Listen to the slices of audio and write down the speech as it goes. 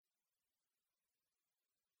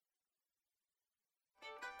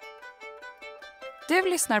Du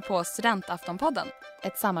lyssnar på Studentaftonpodden,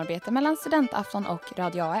 ett samarbete mellan Studentafton och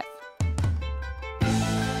Radio AF.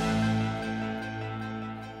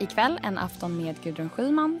 Ikväll en afton med Gudrun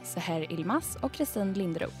Schyman, Seher Yilmaz och Kristin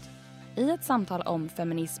Linderoth. I ett samtal om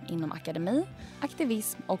feminism inom akademi,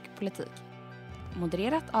 aktivism och politik.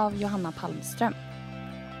 Modererat av Johanna Palmström.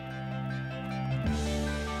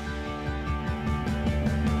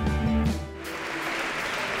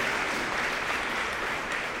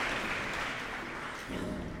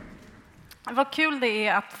 Vad kul det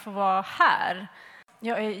är att få vara här.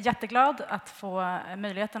 Jag är jätteglad att få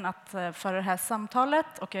möjligheten att föra det här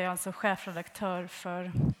samtalet och jag är alltså chefredaktör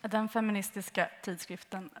för den feministiska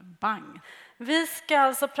tidskriften Bang. Vi ska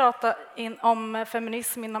alltså prata om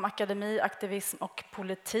feminism inom akademi, aktivism och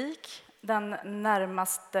politik den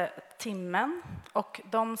närmaste timmen. Och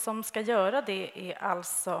de som ska göra det är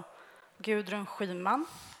alltså Gudrun Schyman,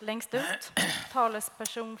 längst ut,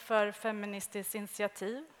 talesperson för Feministiskt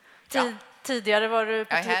initiativ. Tidigare var du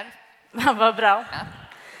vad bra. Ja.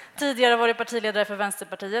 Tidigare var du partiledare för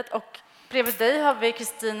Vänsterpartiet och bredvid dig har vi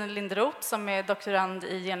Kristin Linderoth som är doktorand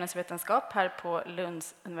i genusvetenskap här på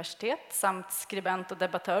Lunds universitet samt skribent och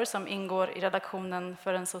debattör som ingår i redaktionen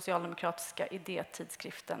för den socialdemokratiska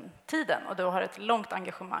idétidskriften Tiden och du har ett långt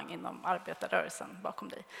engagemang inom arbetarrörelsen bakom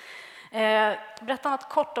dig. Berätta något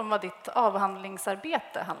kort om vad ditt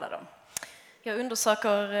avhandlingsarbete handlar om. Jag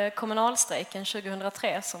undersöker kommunalstrejken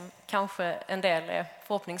 2003 som kanske en del är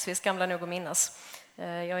förhoppningsvis gamla nog att minnas.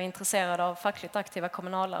 Jag är intresserad av fackligt aktiva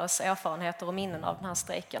kommunalares erfarenheter och minnen av den här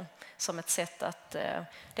strejken som ett sätt att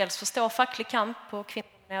dels förstå facklig kamp på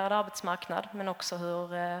kvinnodominerad arbetsmarknad men också hur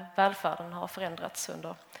välfärden har förändrats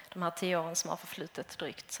under de här 10 åren som har förflutit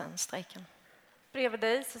drygt sedan strejken. Bredvid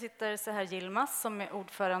dig så sitter Seher Yilmaz som är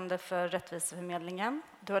ordförande för Rättviseförmedlingen.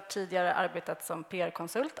 Du har tidigare arbetat som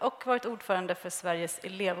PR-konsult och varit ordförande för Sveriges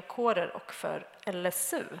elevkårer och för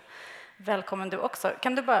LSU. Välkommen du också.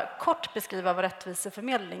 Kan du bara kort beskriva vad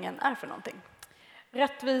Rättviseförmedlingen är för någonting?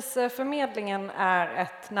 Rättviseförmedlingen är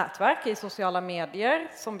ett nätverk i sociala medier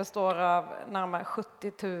som består av närmare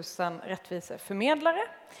 70 000 rättviseförmedlare.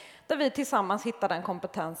 Där vi tillsammans hittar den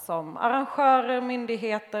kompetens som arrangörer,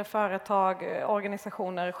 myndigheter, företag,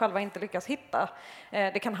 organisationer själva inte lyckas hitta.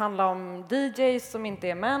 Det kan handla om DJs som inte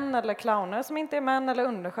är män eller clowner som inte är män eller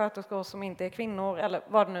undersköterskor som inte är kvinnor eller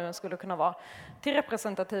vad det nu skulle kunna vara. Till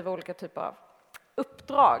representativa olika typer av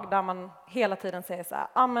uppdrag där man hela tiden säger så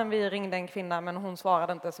här, men vi ringde en kvinna men hon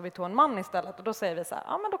svarade inte så vi tog en man istället och då säger vi så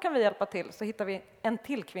här, men då kan vi hjälpa till så hittar vi en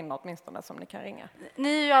till kvinna åtminstone som ni kan ringa.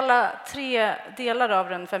 Ni är ju alla 3 delar av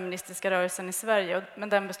den feministiska rörelsen i Sverige men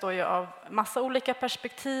den består ju av massa olika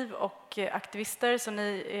perspektiv och aktivister så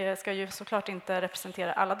ni ska ju såklart inte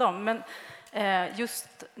representera alla dem men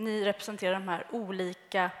just ni representerar de här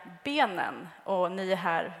olika benen och ni är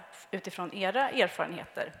här utifrån era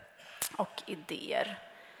erfarenheter och idéer.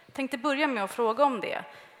 Jag tänkte börja med att fråga om det.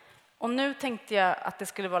 Och nu tänkte jag att det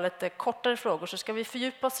skulle vara lite kortare frågor så ska vi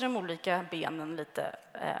fördjupa oss i de olika benen lite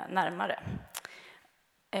närmare.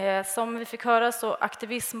 Som vi fick höra så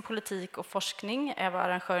aktivism, politik och forskning är vad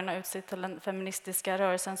arrangörerna utsett till den feministiska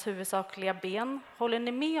rörelsens huvudsakliga ben. Håller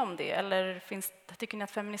ni med om det eller tycker ni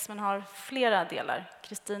att feminismen har flera delar?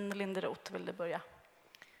 Kristin Linderoth, vill du börja?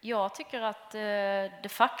 Jag tycker att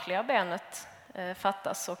det fackliga benet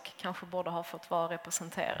fattas och kanske borde ha fått vara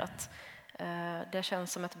representerat. Det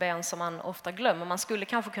känns som ett ben som man ofta glömmer. Man skulle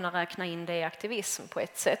kanske kunna räkna in det i aktivism på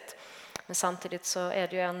ett sätt. Men samtidigt så är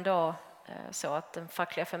det ju ändå så att den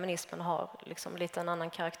fackliga feminismen har liksom lite en annan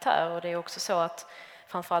karaktär. Och det är också så att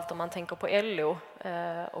framförallt om man tänker på LO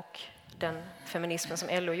och den feminismen som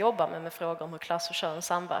LO jobbar med frågor om hur klass och kön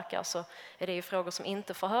samverkar så är det ju frågor som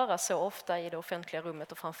inte får höras så ofta i det offentliga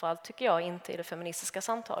rummet och framförallt tycker jag inte i det feministiska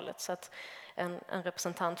samtalet. Så att en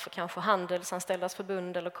representant för kanske Handelsanställdas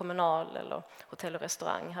förbund eller Kommunal eller hotell och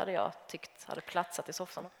restaurang hade jag tyckt hade platsat i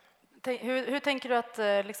soffan. Hur tänker du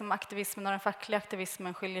att liksom, aktivismen och den fackliga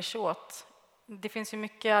aktivismen skiljer sig åt? Det finns ju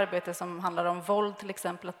mycket arbete som handlar om våld till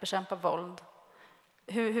exempel, att bekämpa våld.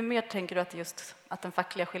 Hur mer tänker du att den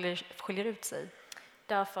fackliga skiljer ut sig?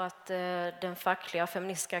 Därför att den fackliga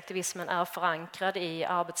feministiska aktivismen är förankrad i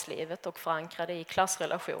arbetslivet och förankrad i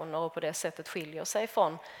klassrelationer och på det sättet skiljer sig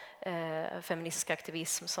från feministisk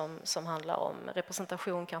aktivism som handlar om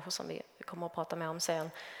representation kanske som vi kommer att prata mer om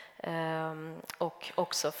sen. Och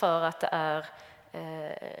också för att det är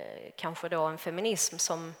kanske då en feminism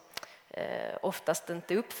som oftast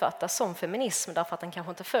inte uppfattas som feminism därför att den kanske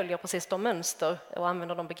inte följer precis de mönster och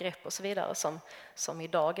använder de begrepp och så vidare som i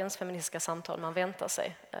dagens feministiska samtal man väntar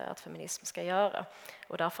sig att feminism ska göra.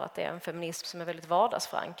 Och därför att det är en feminism som är väldigt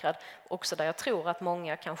vardagsförankrad. Också där jag tror att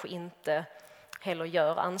många kanske inte heller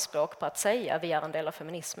gör anspråk på att säga vi är en del av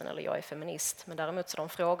feminismen eller jag är feminist. Men däremot så de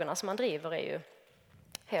frågorna som man driver är ju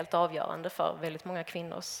helt avgörande för väldigt många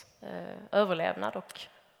kvinnors överlevnad och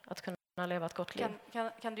att kunna leva ett gott liv.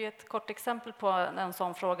 Kan du ge ett kort exempel på en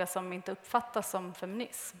sån fråga som inte uppfattas som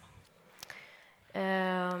feminism?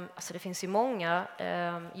 Alltså det finns ju många.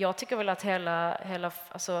 Jag tycker väl att hela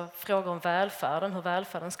frågor om välfärden, hur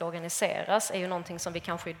välfärden ska organiseras, är ju någonting som vi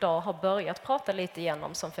kanske idag har börjat prata lite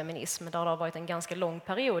igenom som feminism. Där det har varit en ganska lång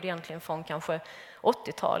period egentligen från kanske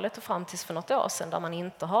 80-talet och fram tills för något år sedan där man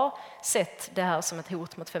inte har sett det här som ett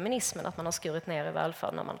hot mot feminismen, att man har skurit ner i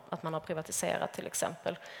välfärden, att man har privatiserat till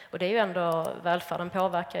exempel. Och det är ju ändå, välfärden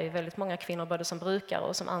påverkar ju väldigt många kvinnor både som brukare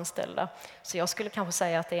och som anställda. Så jag skulle kanske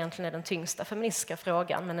säga att det egentligen är den tyngsta feministiska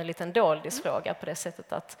frågan, men en liten doldis fråga på det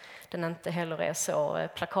sättet att den inte heller är så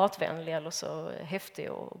plakatvänlig eller så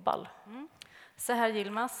häftig och ball. Seher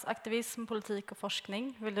Yilmaz, aktivism, politik och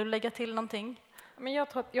forskning. Vill du lägga till någonting? Men jag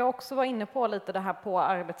tror att jag också var inne på lite det här på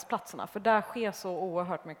arbetsplatserna, för där sker så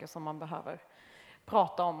oerhört mycket som man behöver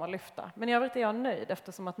prata om och lyfta. Men i övrigt är jag nöjd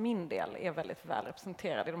eftersom att min del är väldigt väl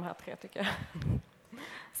representerad i de här tre, tycker jag.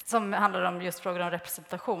 Som handlar om just frågor om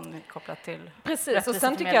representation kopplat till Precis, och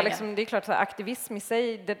sen tycker jag liksom, det är klart att aktivism i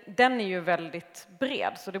sig, den är ju väldigt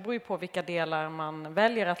bred, så det beror ju på vilka delar man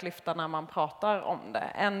väljer att lyfta när man pratar om det.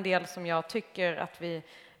 En del som jag tycker att vi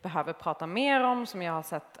behöver prata mer om, som jag har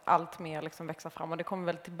sett allt mer liksom växa fram, och det kommer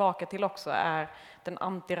väl tillbaka till också, är den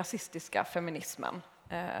antirasistiska feminismen,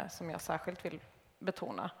 som jag särskilt vill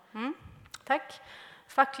betona. Tack.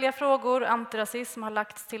 Fackliga frågor, antirasism har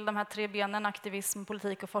lagts till de här tre benen, aktivism,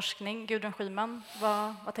 politik och forskning. Gudrun Schyman,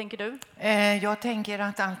 vad tänker du? Jag tänker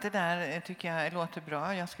att allt det där tycker jag låter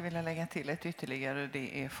bra. Jag skulle vilja lägga till ett ytterligare,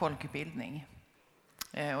 det är folkbildning.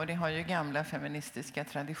 Och det har ju gamla feministiska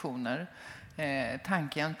traditioner.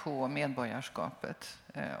 Tanken på medborgarskapet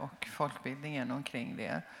och folkbildningen omkring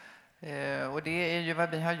det. Och det är ju vad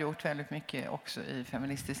vi har gjort väldigt mycket också i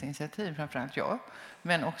Feministiskt initiativ, framförallt jag,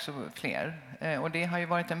 men också fler. Och det har ju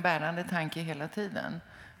varit en bärande tanke hela tiden.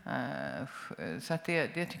 Så att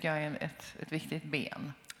det tycker jag är ett viktigt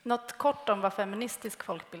ben. Något kort om vad feministisk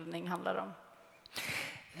folkbildning handlar om?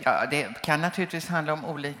 Ja, det kan naturligtvis handla om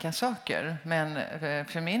olika saker, men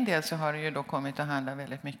för min del så har det ju då kommit att handla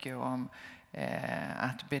väldigt mycket om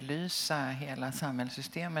att belysa hela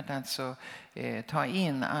samhällssystemet, alltså ta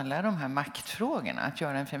in alla de här maktfrågorna, att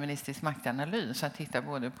göra en feministisk maktanalys, att titta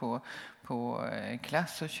både på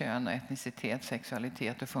klass och kön och etnicitet,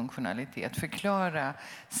 sexualitet och funktionalitet, förklara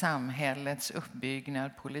samhällets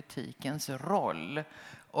uppbyggnad, politikens roll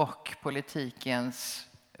och politikens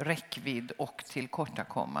räckvidd och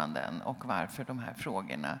tillkortakommanden och varför de här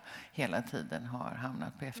frågorna hela tiden har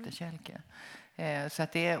hamnat på efterkälke. Så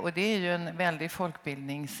att det är ju en väldig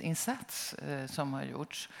folkbildningsinsats som har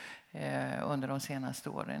gjorts under de senaste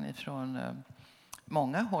åren ifrån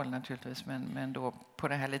många håll naturligtvis, men då på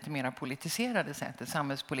det här lite mer politiserade sättet,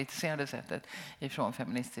 samhällspolitiserade sättet ifrån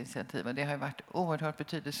Feministiskt initiativ. Och det har ju varit oerhört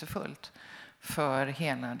betydelsefullt för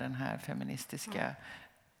hela den här feministiska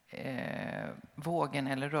vågen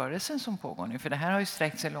eller rörelsen som pågår nu. För det här har ju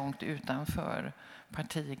sträckt sig långt utanför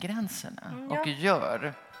partigränserna och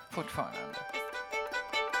gör fortfarande.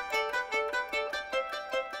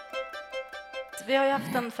 Vi har ju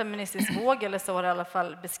haft en feministisk våg, eller så har det i alla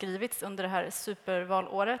fall beskrivits under det här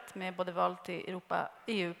supervalåret med både val till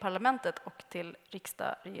EU-parlamentet och till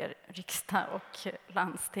riksdag och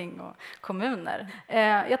landsting och kommuner.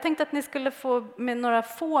 Jag tänkte att ni skulle få med några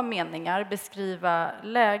få meningar beskriva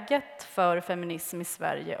läget för feminism i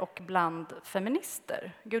Sverige och bland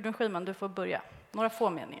feminister. Gudrun Schyman, du får börja. Några få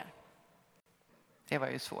meningar. Det var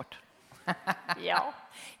ju svårt. Ja.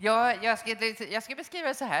 Ja, jag ska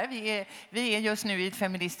beskriva så här. Vi är just nu i ett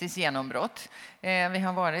feministiskt genombrott. Vi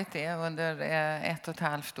har varit det under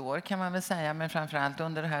 1,5 år kan man väl säga. Men framförallt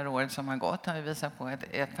under det här året som har gått har vi visat på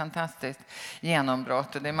ett fantastiskt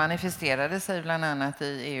genombrott. Och det manifesterade sig bland annat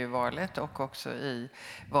i EU-valet och också i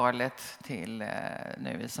valet till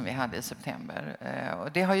nu som vi hade i september.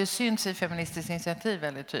 Och det har ju synts i Feministiskt initiativ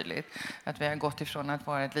väldigt tydligt. Att vi har gått ifrån att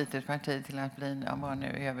vara ett litet parti till att bli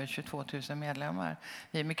nu över 22 000 medlemmar.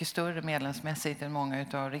 Vi är mycket större medlemsmässigt än många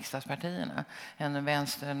av riksdagspartierna. Än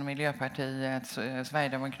Vänstern, Miljöpartiet,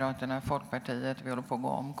 Sverigedemokraterna, Folkpartiet, vi håller på att gå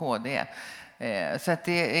om KD. Så att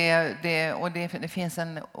det finns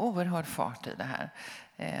en oerhörd fart i det här.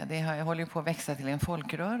 Det håller på att växa till en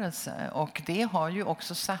folkrörelse och det har ju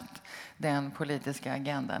också satt den politiska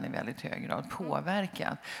agendan i väldigt hög grad,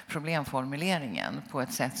 påverkat problemformuleringen på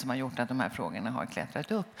ett sätt som har gjort att de här frågorna har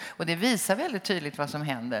klättrat upp. Och det visar väldigt tydligt vad som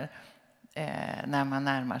händer när man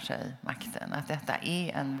närmar sig makten. Att detta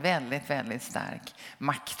är en väldigt, väldigt stark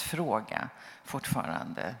maktfråga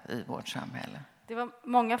fortfarande i vårt samhälle. Det var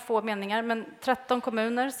många få meningar, men 13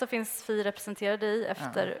 kommuner så finns 4 representerade i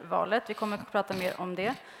efter valet. Vi kommer att prata mer om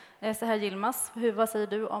det. Seher Yilmaz, vad säger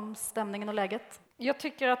du om stämningen och läget? Jag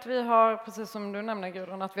tycker att vi har, precis som du nämner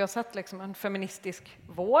Gudrun, att vi har sett liksom en feministisk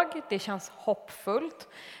våg. Det känns hoppfullt.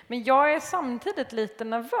 Men jag är samtidigt lite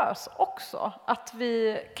nervös också. Att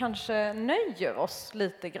vi kanske nöjer oss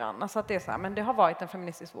lite grann. Alltså att det är så här, men det har varit en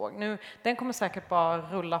feministisk våg. Nu, den kommer säkert bara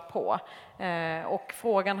rulla på. Och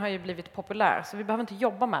frågan har ju blivit populär, så vi behöver inte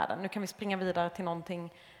jobba med den. Nu kan vi springa vidare till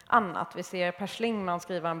någonting annat. Vi ser Per Schlingmann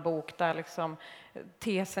skriva en bok där liksom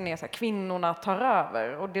tesen är så här, kvinnorna tar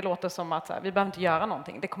över. Och det låter som att så här, vi behöver inte göra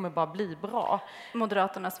någonting, det kommer bara bli bra.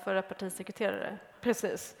 Moderaternas förra partisekreterare.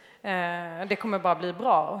 Precis. Det kommer bara bli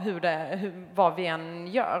bra vad vi än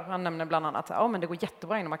gör. Han nämner bland annat att men det går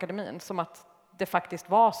jättebra inom akademin. Som att det faktiskt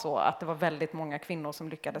var så att det var väldigt många kvinnor som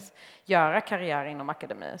lyckades göra karriär inom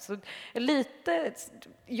akademi. Så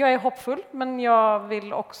jag är hoppfull, men jag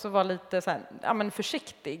vill också vara lite så här,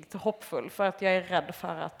 försiktigt hoppfull, för att jag är rädd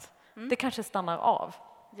för att det kanske stannar av.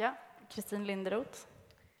 Ja, Kristin Linderoth.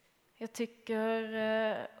 Jag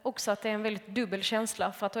tycker också att det är en väldigt dubbel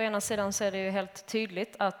känsla, för att å ena sidan så är det ju helt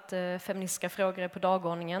tydligt att feministiska frågor är på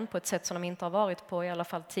dagordningen på ett sätt som de inte har varit på i alla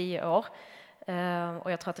fall 10 år.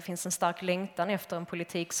 Och jag tror att det finns en stark längtan efter en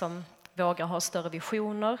politik som vågar ha större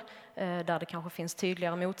visioner, där det kanske finns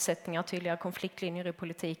tydligare motsättningar, tydligare konfliktlinjer i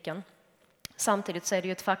politiken. Samtidigt så är det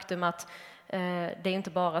ju ett faktum att det är inte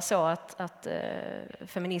bara så att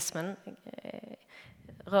feminismen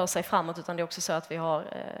rör sig framåt, utan det är också så att vi har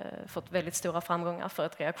fått väldigt stora framgångar för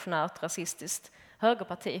ett reaktionärt, rasistiskt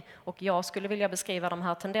högerparti. Och jag skulle vilja beskriva de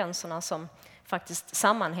här tendenserna som faktiskt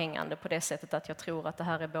sammanhängande på det sättet att jag tror att det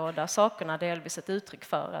här är båda sakerna, delvis ett uttryck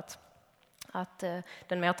för att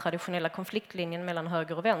den mer traditionella konfliktlinjen mellan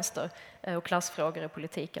höger och vänster och klassfrågor i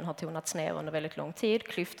politiken har tonats ner under väldigt lång tid.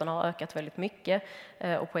 Klyftorna har ökat väldigt mycket,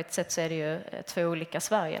 och på ett sätt så är det ju 2 olika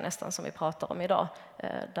Sverige nästan som vi pratar om idag,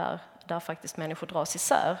 där faktiskt människor dras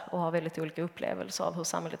isär och har väldigt olika upplevelser av hur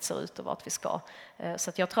samhället ser ut och vart vi ska. Så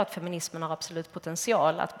att jag tror att feminismen har absolut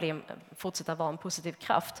potential att fortsätta vara en positiv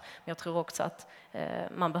kraft, men jag tror också att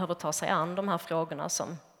man behöver ta sig an de här frågorna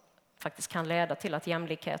som faktiskt kan leda till att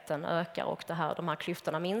jämlikheten ökar och de här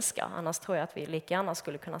klyftorna minskar. Annars tror jag att vi lika gärna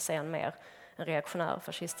skulle kunna se en reaktionär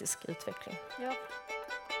fascistisk utveckling. Ja.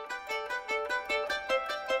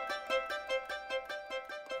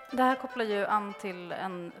 Det här kopplar ju an till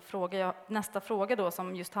nästa fråga då,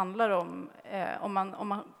 som just handlar om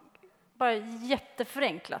man bara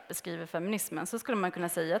jätteförenklat beskriver feminismen, så skulle man kunna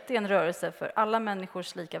säga att det är en rörelse för alla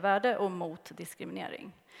människors lika värde och mot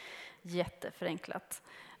diskriminering. Jätteförenklat.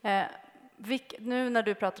 Nu när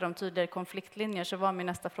du pratar om tydligare konfliktlinjer, så var min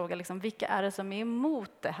nästa fråga vilka är det som är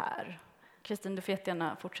emot det här? Kristin, du får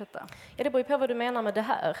jättegärna fortsätta. Ja, det beror på vad du menar med det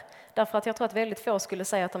här. Därför att jag tror att väldigt få skulle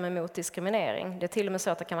säga att de är emot diskriminering. Det är till och med så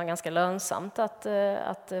att det kan vara ganska lönsamt att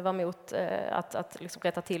vara emot att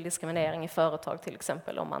rätta till diskriminering i företag till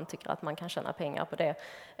exempel, om man tycker att man kan tjäna pengar på det.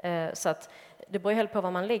 Så att det beror helt på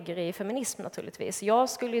vad man lägger i feminism naturligtvis. Jag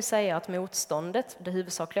skulle ju säga att det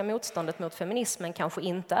huvudsakliga motståndet mot feminismen kanske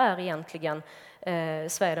inte är egentligen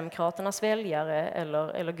Sverigedemokraternas väljare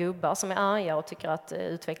eller gubbar som är arga och tycker att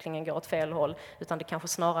utvecklingen går åt fel håll, utan det kanske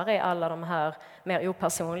snarare är alla de här mer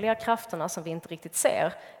opersonliga krafterna som vi inte riktigt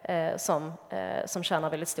ser, som tjänar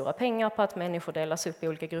väldigt stora pengar på att människor delas upp i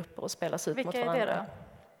olika grupper och spelas ut mot varandra. Vilka är det då?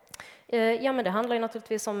 Ja, men det handlar ju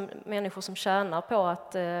naturligtvis om människor som tjänar på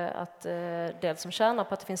dels som tjänar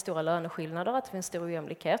på att det finns stora löneskillnader, att det finns stor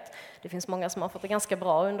ojämlikhet. Det finns många som har fått det ganska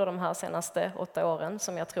bra under de här senaste 8 åren,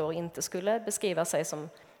 som jag tror inte skulle beskriva sig som...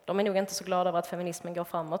 De är nog inte så glada över att feminismen går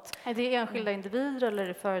framåt. Är det enskilda individer eller är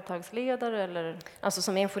det företagsledare? Eller? Alltså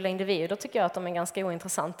som enskilda individer tycker jag att de är ganska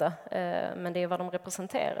ointressanta. Men det är vad de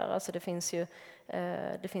representerar. Alltså det finns ju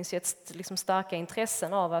ett starka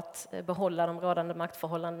intressen av att behålla de rådande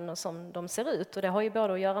maktförhållandena som de ser ut. Och det har ju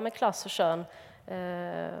både att göra med klass och kön.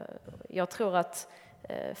 Jag tror att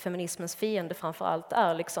feminismens fiende framför allt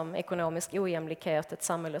är ekonomisk ojämlikhet, ett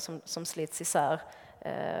samhälle som slits isär.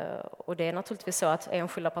 Och det är naturligtvis så att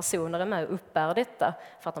enskilda personer är med och uppbär detta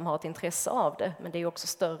för att de har ett intresse av det, men det är också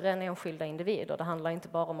större än enskilda individer. Det handlar inte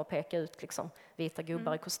bara om att peka ut vita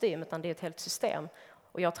gubbar i kostym, utan det är ett helt system.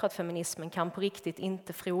 Och jag tror att feminismen kan på riktigt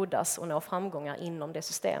inte frodas och nå framgångar inom det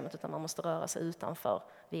systemet, utan man måste röra sig utanför,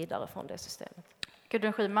 vidare från det systemet.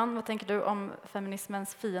 Gudrun Schyman, vad tänker du om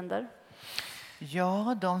feminismens fiender?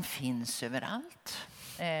 Ja, de finns överallt.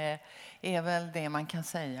 är väl det man kan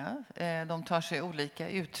säga. De tar sig olika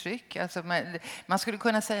uttryck. Alltså man skulle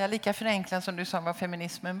kunna säga lika förenklat som du sa vad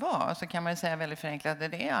feminismen var, så kan man säga väldigt förenklat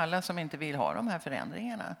att det är alla som inte vill ha de här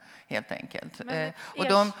förändringarna, helt enkelt. Och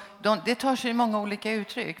det tar sig många olika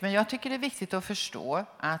uttryck, men jag tycker det är viktigt att förstå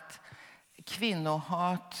att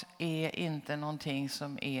kvinnohat är inte någonting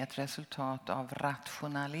som är ett resultat av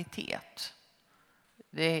rationalitet.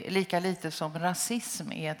 Det är lika lite som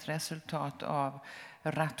rasism är ett resultat av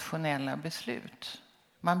rationella beslut.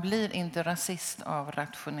 Man blir inte rasist av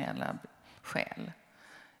rationella skäl,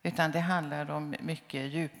 utan det handlar om mycket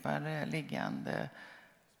djupare liggande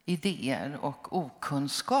idéer och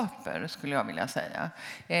okunskaper, skulle jag vilja säga.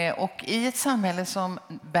 Och i ett samhälle som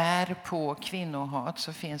bär på kvinnohat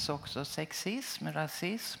så finns också sexism,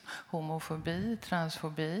 rasism, homofobi,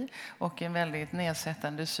 transfobi och en väldigt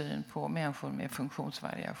nedsättande syn på människor med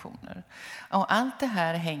funktionsvariationer. Och allt det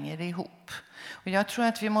här hänger ihop. Och jag tror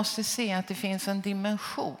att vi måste se att det finns en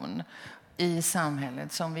dimension i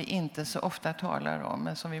samhället som vi inte så ofta talar om,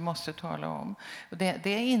 men som vi måste tala om. Och det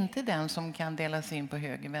är inte den som kan delas in på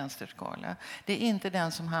höger-vänsterskala. Det är inte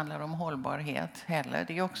den som handlar om hållbarhet heller.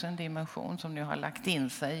 Det är också en dimension som nu har lagt in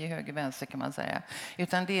sig i höger-vänster, kan man säga.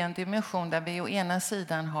 Utan det är en dimension där vi å ena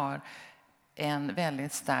sidan har en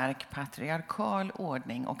väldigt stark patriarkal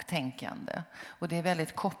ordning och tänkande. Och det är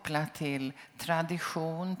väldigt kopplat till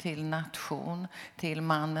tradition, till nation, till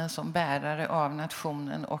mannen som bärare av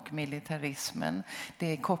nationen och militarismen. Det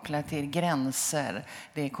är kopplat till gränser,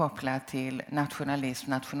 det är kopplat till nationalism,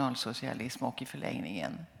 nationalsocialism och i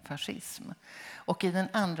förlängningen fascism. Och i den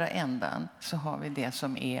andra ändan så har vi det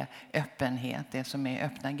som är öppenhet, det som är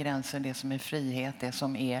öppna gränser, det som är frihet, det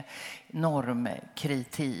som är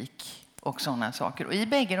normkritik och sådana saker. Och i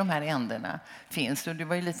bägge de här ändarna finns, och du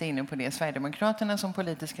var ju lite inne på det, Sverigedemokraterna som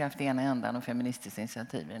politisk kraft i ena ändan och Feministiskt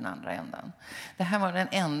initiativ i den andra ändan. Det här var den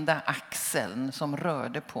enda axeln som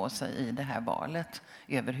rörde på sig i det här valet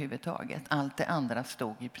överhuvudtaget. Allt det andra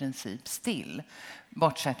stod i princip still.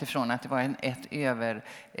 Bortsett ifrån att det var ett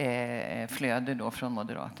överflöde då från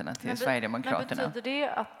Moderaterna till Sverigedemokraterna. Men betyder det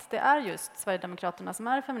att det är just Sverigedemokraterna som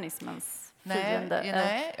är feminismens fiende?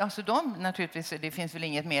 Nej, alltså naturligtvis, det finns väl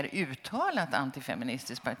inget mer uttalat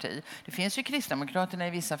antifeministiskt parti. Det finns ju Kristdemokraterna i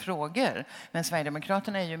vissa frågor, men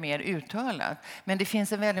Sverigedemokraterna är ju mer uttalat. Men det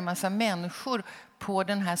finns en väldigt massa människor på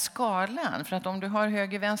den här skalan. För att om du har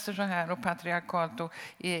höger-vänster så här och patriarkalt och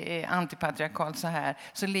antipatriarkalt så här,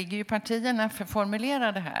 så ligger ju partierna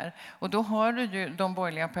formulerade här. Och då har du ju de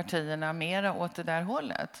borgerliga partierna mera åt det där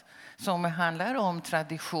hållet. Som handlar om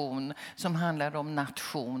tradition, som handlar om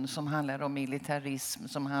nation, som handlar om militarism,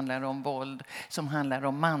 som handlar om våld, som handlar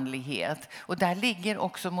om manlighet. Och där ligger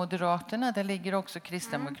också Moderaterna, där ligger också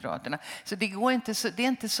Kristdemokraterna. Så det är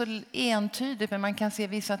inte så entydigt, men man kan se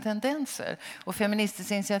vissa tendenser. Och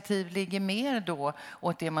Feministiskt initiativ ligger mer då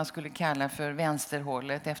åt det man skulle kalla för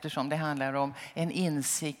vänsterhållet, eftersom det handlar om en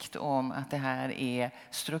insikt om att det här är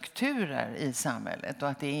strukturer i samhället och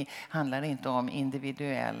att det handlar inte om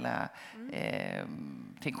individuella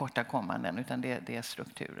tillkortakommanden, utan det är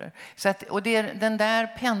strukturer. Så att, och den där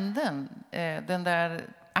pendeln, den där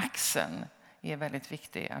axeln är väldigt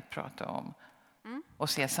viktig att prata om och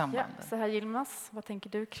se sambanden. Ja, Seher Yilmaz, vad tänker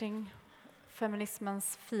du kring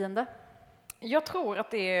feminismens fiende? Jag tror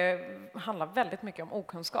att det handlar väldigt mycket om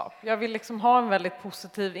okunskap. Jag vill liksom ha en väldigt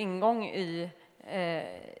positiv ingång i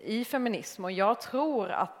feminism, och jag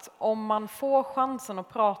tror att om man får chansen att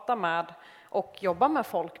prata med och jobba med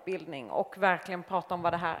folkbildning och verkligen prata om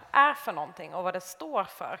vad det här är för någonting och vad det står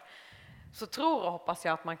för, så tror och hoppas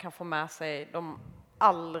jag att man kan få med sig de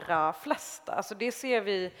allra flesta. Alltså det ser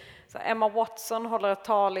vi, så Emma Watson håller ett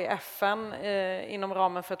tal i FN inom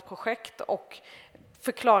ramen för ett projekt och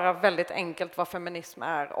förklarar väldigt enkelt vad feminism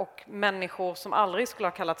är, och människor som aldrig skulle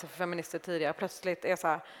ha kallat sig för feminister tidigare plötsligt är så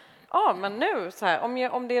här: men nu så här,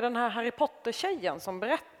 om det är den här Harry Potter-tjejen som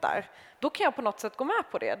berättar, då kan jag på något sätt gå med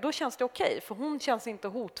på det. Då känns det okej, för hon känns inte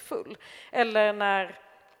hotfull. Eller när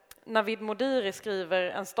Navid Modiri skriver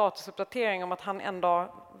en statusuppdatering om att han en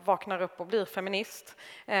dag vaknar upp och blir feminist,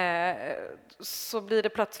 så blir det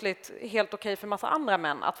plötsligt helt okej för massa andra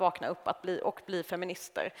män att vakna upp och bli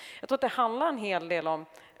feminister. Jag tror att det handlar en hel del om,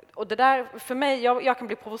 och det där, för mig, jag kan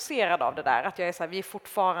bli provocerad av det där, att jag är så här, vi är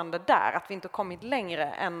fortfarande där, att vi inte kommit längre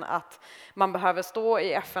än att man behöver stå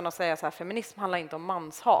i FN och säga så här: feminism handlar inte om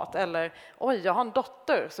manshat, eller oj, jag har en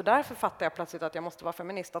dotter så därför fattar jag plötsligt att jag måste vara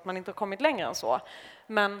feminist, att man inte har kommit längre än så.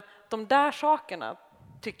 Men de där sakerna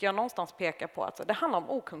tycker jag någonstans pekar på att det handlar om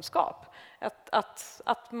okunskap.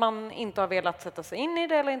 Att man inte har velat sätta sig in i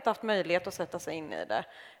det eller inte haft möjlighet att sätta sig in i det.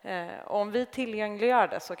 Och om vi tillgängliggör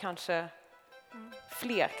det så kanske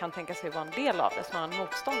fler kan tänka sig vara en del av det snarare än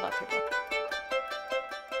motståndare till det.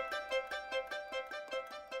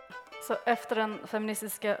 Så efter den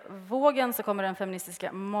feministiska vågen så kommer den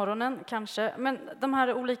feministiska morgonen kanske. Men de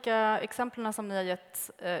här olika exemplen som ni har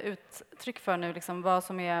gett uttryck för nu, liksom vad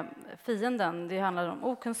som är fienden, det handlar om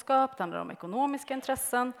okunskap, det handlar om ekonomiska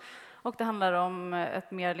intressen och det handlar om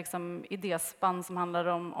ett mer liksom idéspann som handlar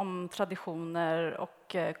om traditioner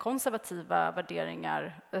och konservativa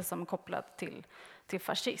värderingar som är kopplat till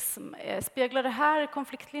fascism. Speglar det här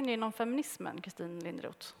konfliktlinjer inom feminismen, Kristin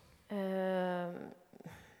Linderoth?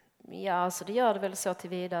 Ja, alltså det gör det väl så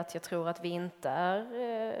tillvida att jag tror att vi inte är...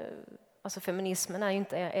 Alltså feminismen är ju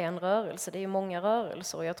inte en rörelse, det är ju många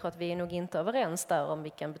rörelser och jag tror att vi är nog inte överens där om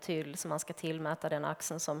vilken betydelse man ska tillmäta den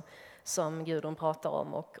axeln som Gudrun pratar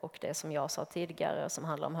om och det som jag sa tidigare som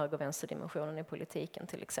handlar om höger- och vänsterdimensionen i politiken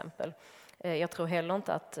till exempel. Jag tror heller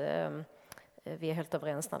inte att vi är helt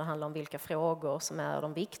överens när det handlar om vilka frågor som är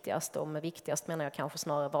de viktigaste. Och med viktigast menar jag kanske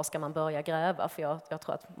snarare var ska man börja gräva? För jag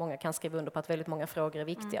tror att många kan skriva under på att väldigt många frågor är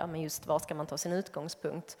viktiga. Men just var ska man ta sin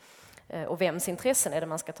utgångspunkt? Och vems intressen är det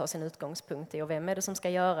man ska ta sin utgångspunkt i? Och vem är det som ska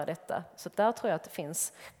göra detta? Så där tror jag att det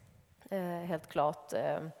finns helt klart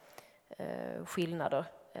skillnader.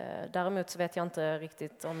 Däremot så vet jag inte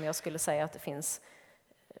riktigt om jag skulle säga att det finns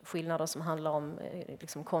skillnader som handlar om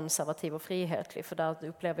liksom konservativ och frihetlig. För där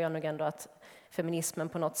upplever jag nog ändå att feminismen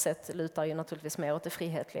på något sätt lutar ju naturligtvis mer åt det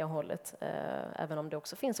frihetliga hållet. Även om det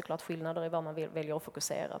också finns såklart skillnader i vad man väljer att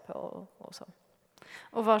fokusera på. Och så.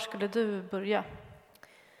 Och var skulle du börja?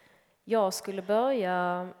 Jag skulle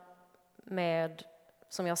börja med,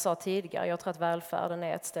 som jag sa tidigare, jag tror att välfärden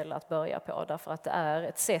är ett ställe att börja på. Därför att det är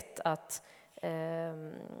ett sätt att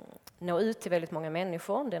nå ut till väldigt många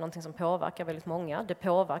människor. Det är något som påverkar väldigt många. Det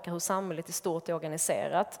påverkar hur samhället i stort är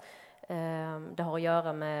organiserat. Det har att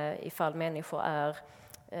göra med ifall människor är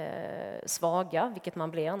svaga, vilket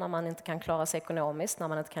man blir när man inte kan klara sig ekonomiskt, när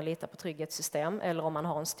man inte kan lita på trygghetssystem, eller om man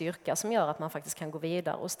har en styrka som gör att man faktiskt kan gå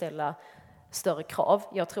vidare och ställa större krav.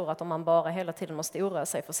 Jag tror att om man bara hela tiden måste oroa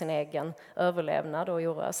sig för sin egen överlevnad och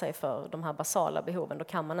oroa sig för de här basala behoven, då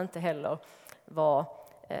kan man inte heller vara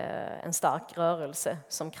en stark rörelse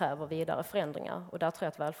som kräver vidare förändringar. Och där tror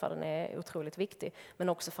jag att välfärden är otroligt viktig. Men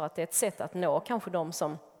också för att det är ett sätt att nå kanske de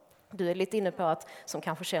som du är lite inne på, att som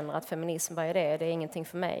kanske känner att feminism, vad är det? Det är ingenting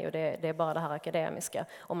för mig och det är bara det här akademiska.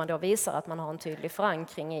 Om man då visar att man har en tydlig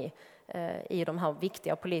förankring i de här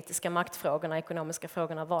viktiga politiska maktfrågorna, ekonomiska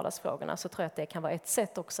frågorna, vardagsfrågorna, så tror jag att det kan vara ett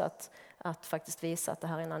sätt också att faktiskt visa att det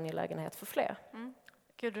här är en angelägenhet för fler. Mm.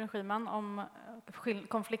 Gudrun Schyman, om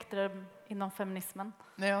konflikter inom feminismen.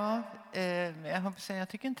 Ja, jag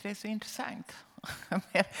tycker inte det är så intressant.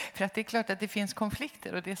 För att det är klart att det finns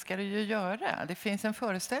konflikter och det ska det ju göra. Det finns en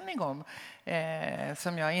föreställning om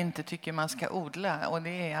som jag inte tycker man ska odla, och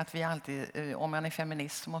det är att vi alltid, om man är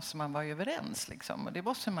feminist måste man vara överens liksom. Och det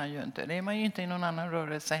måste man ju inte. Det är man ju inte i någon annan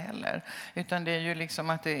rörelse heller. Utan det är ju liksom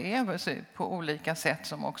att det är på olika sätt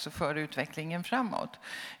som också för utvecklingen framåt.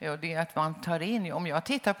 Och det är att man tar in, om jag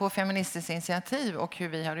tittar på Feministiskt initiativ och hur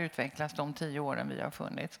vi har utvecklats de 10 åren vi har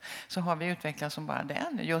funnits, så har vi utvecklats som bara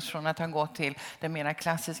den. Just från att ha gått till de mera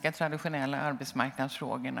klassiska traditionella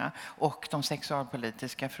arbetsmarknadsfrågorna och de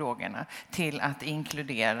sexualpolitiska frågorna till att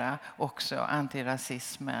inkludera också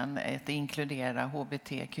antirasismen, att inkludera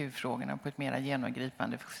hbtq-frågorna på ett mer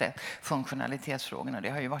genomgripande sätt, funktionalitetsfrågorna. Det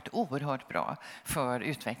har ju varit oerhört bra för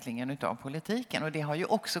utvecklingen av politiken, och det har ju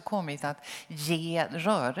också kommit att ge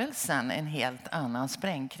rörelsen en helt annan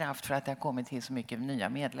sprängkraft för att det har kommit till så mycket nya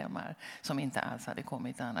medlemmar som inte alls hade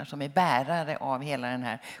kommit annars, som är bärare av hela den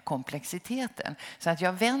här komplexiteten. Så att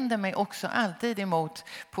jag vänder mig också alltid emot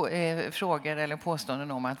frågor eller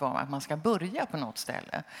påståenden om att man ska börja på något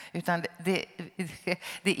ställe. Utan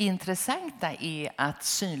det intressanta är att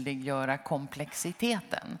synliggöra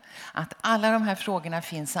komplexiteten. Att alla de här frågorna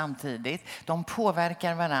finns samtidigt. De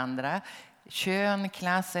påverkar varandra. Kön,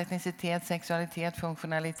 klass, etnicitet, sexualitet,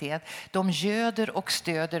 funktionalitet. De göder och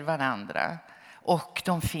stöder varandra. Och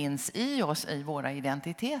de finns i oss, i våra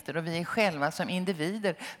identiteter. Och vi är själva som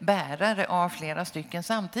individer bärare av flera stycken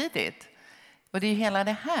samtidigt. Och det är ju hela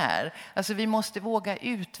det här. Alltså vi måste våga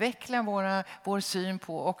utveckla vår syn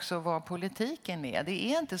på också vad politiken är. Det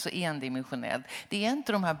är inte så endimensionellt. Det är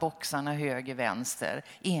inte de här boxarna höger, vänster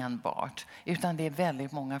enbart. Utan det är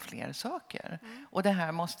väldigt många fler saker. Och det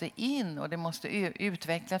här måste in, och det måste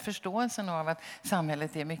utveckla förståelsen av att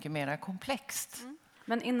samhället är mycket mer komplext.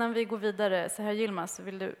 Men innan vi går vidare, Seher Yilmaz,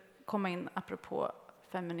 vill du komma in apropå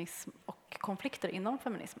feminism och konflikter inom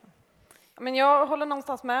feminismen? Men jag håller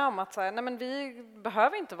någonstans med om att nej, men vi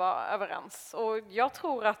behöver inte vara överens. Och jag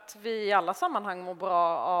tror att vi i alla sammanhang mår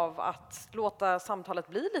bra av att låta samtalet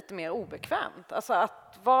bli lite mer obekvämt. Alltså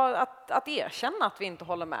att erkänna att vi inte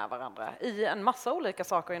håller med varandra i en massa olika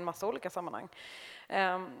saker i en massa olika sammanhang.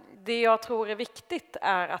 Det jag tror är viktigt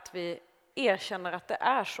är att vi erkänner att det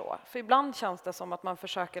är så. För ibland känns det som att man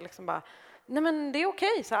försöker liksom bara, nej men det är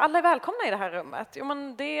okej, så alla är välkomna i det här rummet. Jo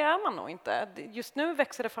men det är man nog inte. Just nu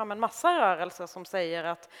växer det fram en massa rörelser som säger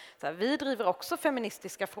att så här, vi driver också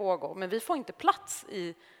feministiska frågor, men vi får inte plats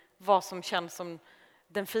i vad som känns som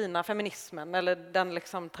den fina feminismen eller den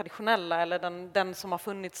liksom traditionella eller den som har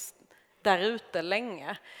funnits där ute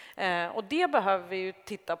länge. Och det behöver vi ju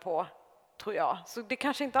titta på, tror jag. Så det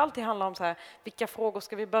kanske inte alltid handlar om så här, vilka frågor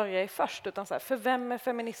ska vi börja i först, utan så här, för vem är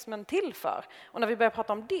feminismen till för? Och när vi börjar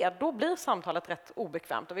prata om det, då blir samtalet rätt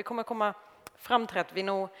obekvämt och vi kommer komma fram till att vi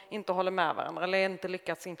nog inte håller med varandra eller inte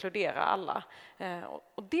lyckats inkludera alla.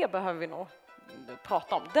 Och det behöver vi nog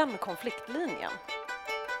prata om, den konfliktlinjen.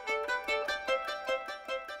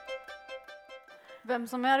 Vem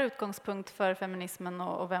som är utgångspunkt för feminismen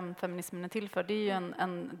och vem feminismen är till för, det är ju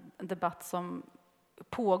en debatt som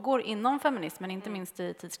pågår inom feminismen, inte minst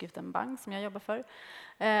i tidskriften Bang som jag jobbar för.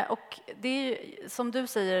 Och det är ju, som du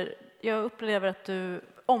säger, jag upplever att du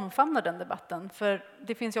omfamnar den debatten, för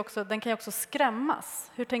det finns ju också, den kan ju också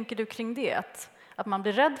skrämmas. Hur tänker du kring det? Att man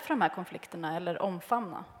blir rädd för de här konflikterna eller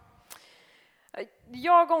omfamna?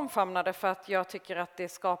 Jag omfamnar det för att jag tycker att det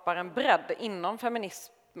skapar en bredd inom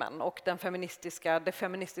feminismen och de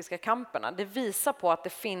feministiska kamperna. Det visar på att det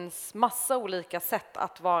finns massa olika sätt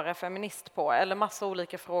att vara feminist på, eller massa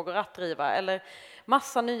olika frågor att driva, eller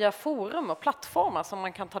massa nya forum och plattformar som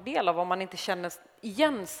man kan ta del av om man inte känner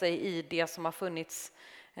igen sig i det som har funnits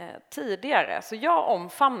tidigare. Så jag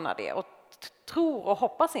omfamnar det och tror och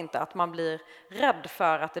hoppas inte att man blir rädd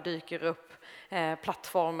för att det dyker upp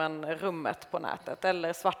plattformen Rummet på nätet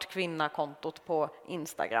eller Svart kvinna-kontot på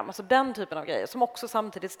Instagram. Alltså den typen av grejer som också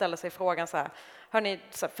samtidigt ställer sig frågan så här, hörni,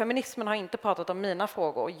 feminismen har inte pratat om mina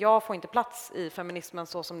frågor. Jag får inte plats i feminismen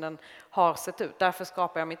så som den har sett ut. Därför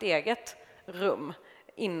skapar jag mitt eget rum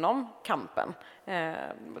inom kampen.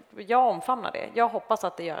 Jag omfamnar det. Jag hoppas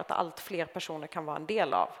att det gör att allt fler personer kan vara en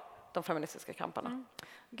del av de feministiska kamperna.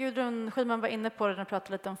 Gudrun Schyman var inne på det när du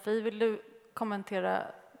pratade lite om FI. Vill du kommentera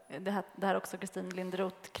det här också, Kristin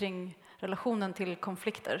Linderoth, kring relationen till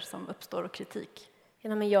konflikter som uppstår och kritik?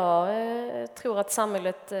 Ja, men jag tror att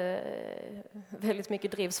samhället väldigt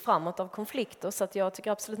mycket drivs framåt av konflikter, så att jag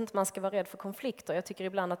tycker absolut inte man ska vara rädd för konflikter. Jag tycker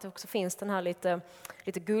ibland att det också finns den här lite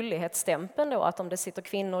gullighetsstämpeln då, att om det sitter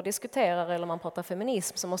kvinnor och diskuterar eller man pratar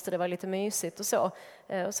feminism så måste det vara lite mysigt och så.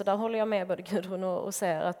 Så där håller jag med både Gudrun och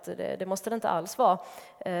Seher att det måste det inte alls vara.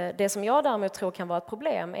 Det som jag däremot tror kan vara ett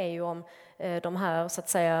problem är ju om de här så att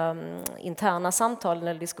säga interna samtalen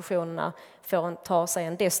eller diskussionerna får ta sig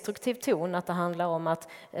en destruktiv ton, att det handlar om att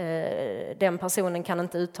den personen kan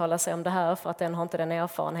inte uttala sig om det här för att den har inte den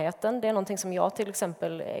erfarenheten. Det är någonting som jag till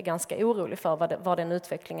exempel är ganska orolig för, var den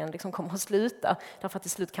utvecklingen liksom kommer att sluta. Därför att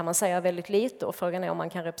till slut kan man säga väldigt lite och frågan är om man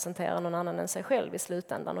kan representera någon annan än sig själv i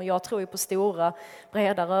slutändan. Och jag tror ju på stora,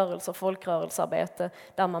 breda rörelser, folkrörelsearbete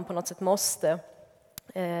där man på något sätt måste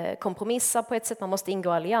kompromissa på ett sätt, man måste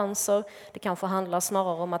ingå allianser. Det kanske handlar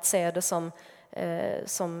snarare om att se det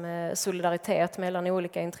som solidaritet mellan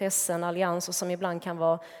olika intressen, allianser som ibland kan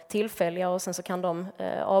vara tillfälliga och sen så kan de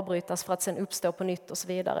avbrytas för att sen uppstå på nytt och så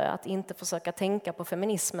vidare. Att inte försöka tänka på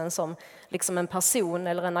feminismen som liksom en person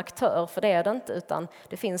eller en aktör, för det är det inte, utan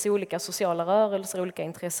det finns olika sociala rörelser, olika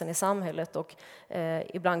intressen i samhället och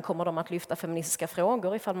ibland kommer de att lyfta feministiska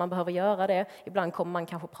frågor ifall man behöver göra det. Ibland kommer man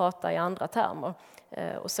kanske prata i andra termer.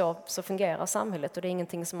 Och så fungerar samhället och det är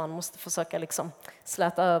ingenting som man måste försöka liksom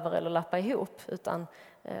släta över eller lappa ihop, utan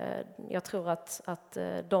jag tror att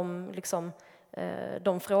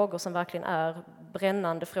de frågor som verkligen är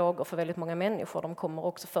brännande frågor för väldigt många människor, de kommer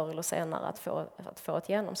också förr eller senare att få ett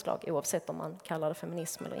genomslag oavsett om man kallar det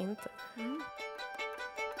feminism eller inte.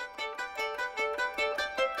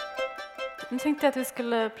 Nu tänkte jag att vi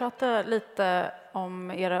skulle prata lite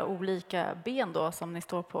om era olika ben då som ni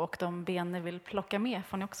står på och de ben ni vill plocka med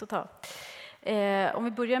får ni också ta. Om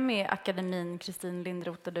vi börjar med akademin, Kristin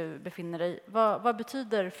Linderoth, där du befinner dig. Vad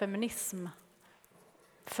betyder feminism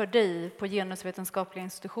för dig på genusvetenskapliga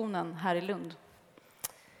institutionen här i Lund?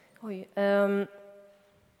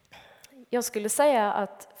 Jag skulle säga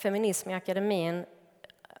att feminism i akademin,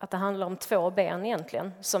 att det handlar om två ben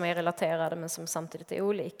egentligen som är relaterade men som samtidigt är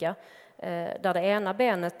olika. Där det ena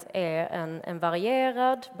benet är en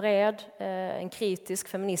varierad, bred, en kritisk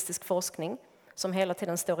feministisk forskning som hela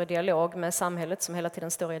tiden står i dialog med samhället, som hela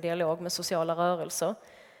tiden står i dialog med sociala rörelser.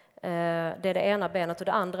 Det är det ena benet, och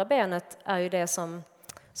det andra benet är ju det som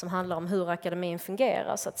handlar om hur akademin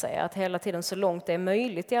fungerar, så att säga. Att hela tiden så långt det är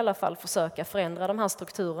möjligt i alla fall försöka förändra de här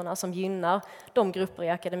strukturerna som gynnar de grupper i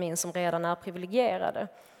akademin som redan är privilegierade.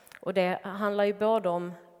 Och det handlar ju både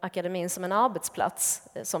om akademin som en arbetsplats,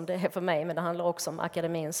 som det är för mig, men det handlar också om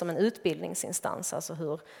akademin som en utbildningsinstans, alltså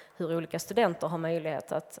hur olika studenter har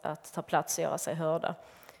möjlighet att ta plats och göra sig hörda.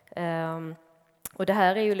 Och det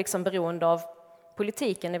här är ju liksom beroende av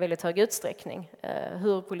politiken i väldigt hög utsträckning.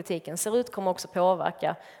 Hur politiken ser ut kommer också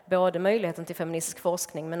påverka både möjligheten till feministisk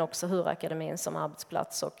forskning, men också hur akademin som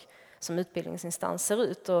arbetsplats och som utbildningsinstans ser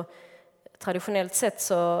ut. Och traditionellt sett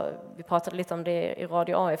så, vi pratade lite om det i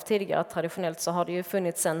Radio AF tidigare, att traditionellt så har det ju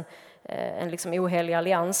funnits en liksom ohelig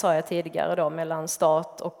allians, sa jag tidigare då, mellan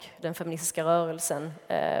stat och den feministiska rörelsen,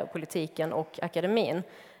 politiken och akademin.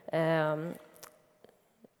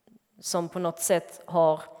 Som på något sätt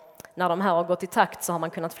har, när de här har gått i takt, så har man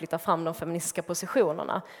kunnat flytta fram de feministiska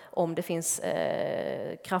positionerna. Om det finns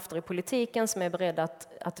krafter i politiken som är beredda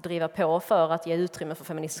att driva på för att ge utrymme för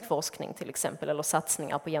feministisk forskning till exempel, eller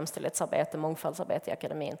satsningar på jämställdhetsarbete, mångfaldsarbete i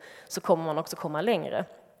akademin, så kommer man också komma längre.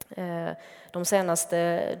 De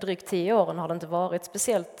senaste drygt 10 åren har det inte varit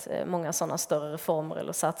speciellt många sådana större reformer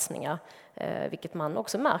eller satsningar, vilket man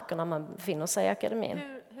också märker när man befinner sig i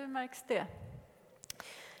akademin. Hur märks det?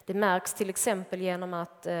 Det märks till exempel genom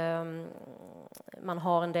att man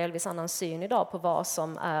har en delvis annan syn idag på vad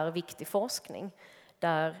som är viktig forskning.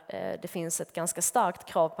 Där det finns ett ganska starkt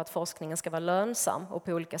krav på att forskningen ska vara lönsam och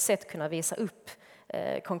på olika sätt kunna visa upp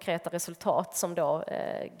konkreta resultat som då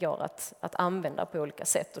går att använda på olika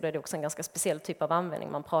sätt. Och det är också en ganska speciell typ av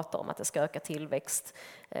användning. Man pratar om att det ska öka tillväxt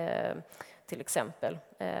till exempel.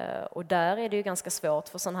 Och där är det ju ganska svårt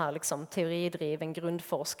för sån här liksom teoridriven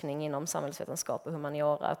grundforskning inom samhällsvetenskap och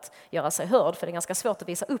humaniora att göra sig hörd, för det är ganska svårt att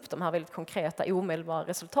visa upp de här väldigt konkreta omedelbara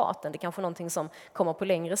resultaten. Det är kanske någonting som kommer på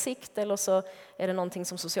längre sikt, eller så är det någonting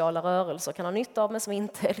som sociala rörelser kan ha nytta av men som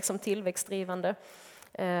inte är liksom tillväxtdrivande.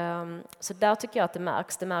 Så där tycker jag att det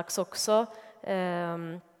märks. Det märks också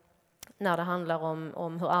när det handlar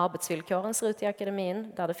om hur arbetsvillkoren ser ut i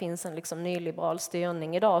akademin, där det finns en liksom nyliberal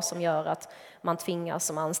styrning idag som gör att man tvingas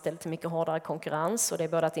som anställd till mycket hårdare konkurrens. Och det är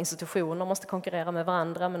både att institutioner måste konkurrera med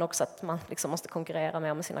varandra, men också att man liksom måste konkurrera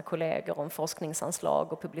med sina kollegor om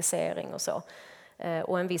forskningsanslag och publicering och så.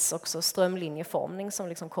 Och en viss också strömlinjeformning som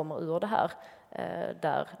liksom kommer ur det här,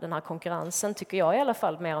 där den här konkurrensen, tycker jag i alla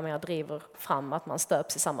fall, mer och mer driver fram att man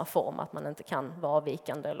stöps i samma form, att man inte kan vara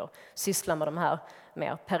avvikande eller syssla med de här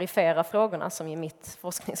mer perifera frågorna som i mitt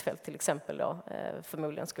forskningsfält till exempel då,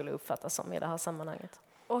 förmodligen skulle uppfattas som i det här sammanhanget.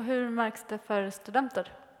 Och hur märks det för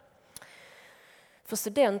studenter? För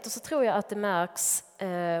studenter så tror jag att det märks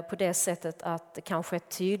på det sättet att det kanske är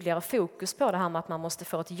ett tydligare fokus på det här med att man måste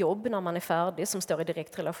få ett jobb när man är färdig som står i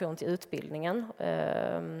direkt relation till utbildningen.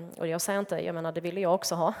 Och jag säger inte, jag menar det ville jag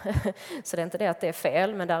också ha, så det är inte det att det är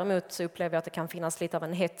fel, men däremot så upplever jag att det kan finnas lite av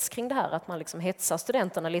en hets kring det här, att man liksom hetsar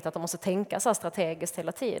studenterna lite, att de måste tänka så här strategiskt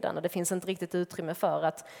hela tiden, och det finns inte riktigt utrymme för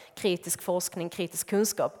att kritisk forskning, kritisk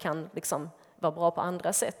kunskap kan liksom vara bra på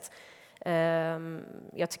andra sätt.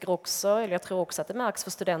 Jag tror också att det märks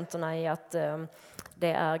för studenterna i att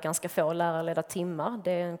det är ganska få lärarledda timmar.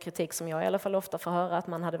 Det är en kritik som jag i alla fall ofta får höra, att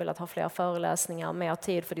man hade velat ha fler föreläsningar, mer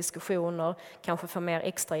tid för diskussioner, kanske få mer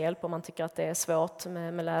extra hjälp om man tycker att det är svårt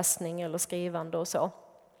med läsning eller skrivande och så.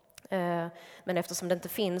 Men eftersom det inte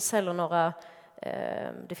finns heller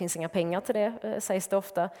det finns inga pengar till det, sägs det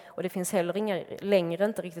ofta, och det finns heller längre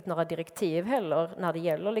inte riktigt några direktiv heller när det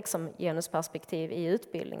gäller liksom genusperspektiv i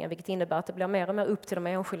utbildningen, vilket innebär att det blir mer och mer upp till de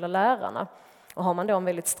enskilda lärarna. Och har man då en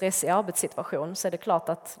väldigt stressig arbetssituation så är det klart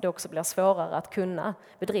att det också blir svårare att kunna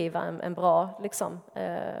bedriva en bra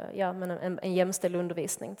en jämställd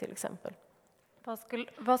undervisning till exempel.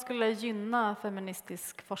 Vad skulle gynna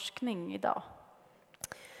feministisk forskning idag?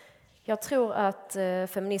 Jag tror att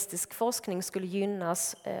feministisk forskning skulle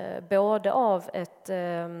gynnas både av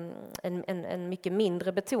en mycket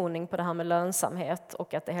mindre betoning på det här med lönsamhet,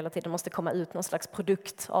 och att det hela tiden måste komma ut någon slags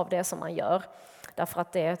produkt av det som man gör. Därför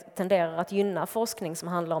att det tenderar att gynna forskning som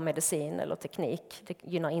handlar om medicin eller teknik. Det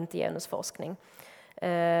gynnar inte genusforskning.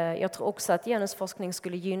 Jag tror också att genusforskning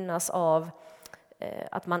skulle gynnas av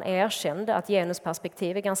att man erkände att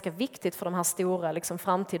genusperspektiv är ganska viktigt för de här stora liksom,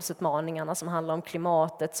 framtidsutmaningarna som handlar om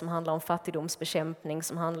klimatet, som handlar om fattigdomsbekämpning,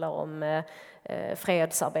 som handlar om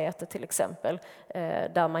fredsarbete till exempel.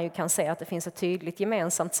 Där man ju kan se att det finns ett tydligt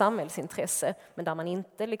gemensamt samhällsintresse, men där man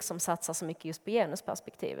inte liksom satsar så mycket just på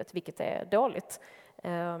genusperspektivet, vilket är dåligt.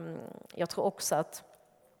 Jag tror också att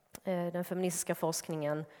den feministiska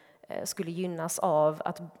forskningen skulle gynnas av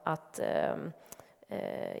att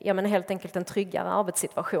helt enkelt en tryggare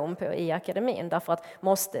arbetssituation i akademin. Därför att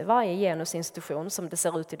måste varje genusinstitution som det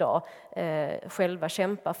ser ut idag själva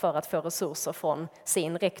kämpa för att få resurser från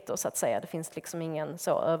sin rektor så att säga. Det finns liksom ingen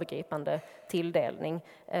så övergripande tilldelning.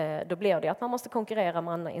 Då blir det att man måste konkurrera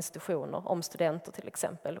med andra institutioner om studenter till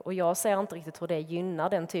exempel. Och jag ser inte riktigt hur det gynnar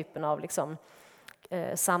den typen av liksom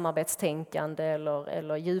samarbetstänkande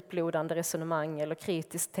eller djuplodande resonemang eller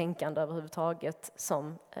kritiskt tänkande överhuvudtaget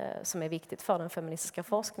som är viktigt för den feministiska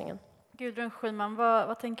forskningen. Gudrun Schyman,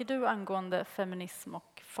 vad tänker du angående feminism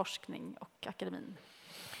och forskning och akademin?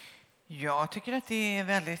 Jag tycker att det är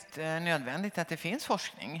väldigt nödvändigt att det finns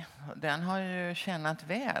forskning. Den har ju tjänat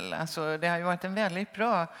väl. Alltså, det har ju varit en väldigt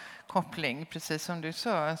bra koppling, precis som du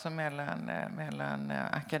sa, alltså mellan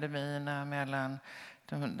akademierna, mellan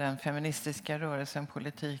den feministiska rörelsen,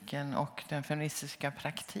 politiken och den feministiska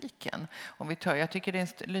praktiken. Jag tycker det är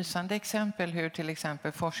ett lysande exempel hur till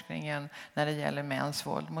exempel forskningen när det gäller mäns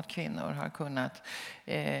våld mot kvinnor har kunnat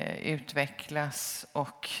utvecklas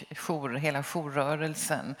och hela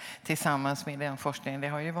jourrörelsen tillsammans med den forskningen. Det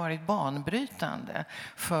har ju varit banbrytande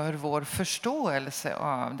för vår förståelse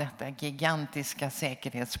av detta gigantiska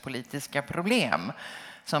säkerhetspolitiska problem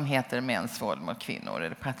som heter mäns våld mot kvinnor,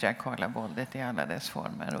 det patriarkala våldet i alla dess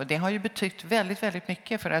former. Och det har ju betytt väldigt, väldigt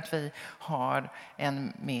mycket för att vi har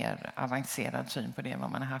en mer avancerad syn på det än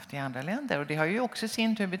vad man har haft i andra länder. Och det har ju också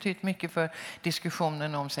sin tur betytt mycket för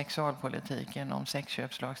diskussionen om sexualpolitiken, om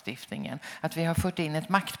sexköpslagstiftningen. Att vi har fört in ett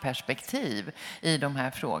maktperspektiv i de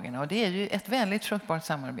här frågorna. Och det är ju ett väldigt fruktbart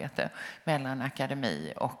samarbete mellan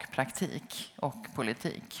akademi och praktik och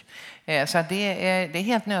politik. Så att det är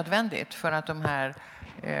helt nödvändigt för att de här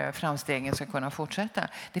framstegen ska kunna fortsätta.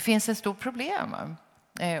 Det finns ett stort problem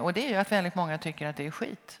och det är ju att väldigt många tycker att det är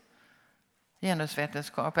skit.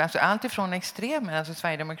 Genusvetenskap, alltså allt ifrån extremer, alltså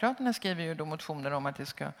Sverigedemokraterna skriver ju då motioner om att det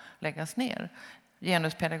ska läggas ner.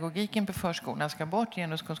 Genuspedagogiken på förskolan ska bort,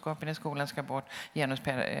 genuskunskapen i skolan ska bort,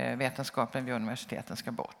 genusvetenskapen vid universiteten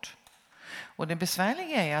ska bort. Och det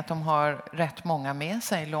besvärliga är att de har rätt många med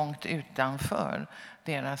sig långt utanför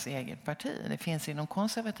deras eget parti. Det finns inom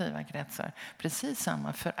konservativa kretsar precis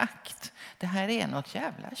samma förakt. Det här är något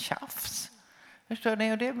jävla tjafs. Förstår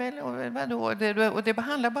ni? Och det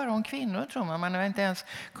handlar bara om kvinnor, tror man. Man har inte ens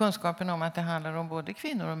kunskapen om att det handlar om både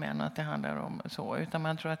kvinnor och män och att det handlar om så. Utan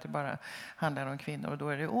man tror att det bara handlar om kvinnor. Och då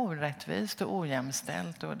är det orättvist och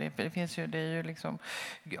ojämställt. Och det är ju liksom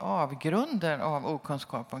avgrunder av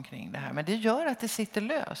okunskap omkring det här. Men det gör att det sitter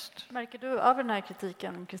löst. Märker du av den här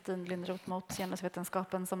kritiken, Kristin Linderoth, mot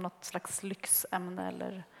genusvetenskapen som något slags lyxämne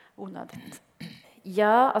eller onödigt?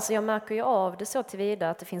 Ja, alltså jag märker ju av det så tillvida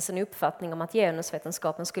att det finns en uppfattning om att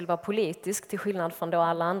genusvetenskapen skulle vara politisk till skillnad från då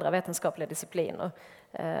alla andra vetenskapliga discipliner.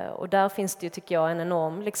 Och där finns det ju, tycker jag, en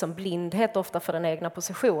enorm liksom blindhet ofta för den egna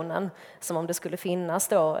positionen, som om det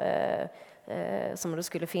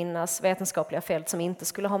skulle finnas vetenskapliga fält som inte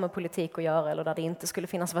skulle ha med politik att göra, eller där det inte skulle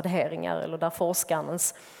finnas värderingar, eller där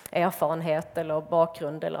forskarens erfarenhet eller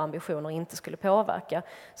bakgrund eller ambitioner inte skulle påverka.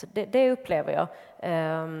 Så det upplever jag.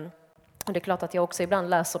 Och det är klart att jag också ibland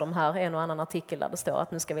läser de här en och annan artikel där det står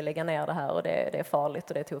att nu ska vi lägga ner det här och det är farligt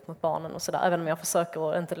och det är ett hot mot barnen och sådär. Även om jag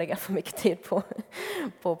försöker att inte lägga för mycket tid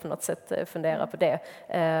på något sätt fundera på det.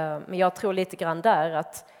 Men jag tror lite grann där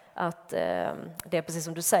att det är precis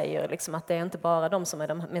som du säger, liksom, att det är inte bara de som är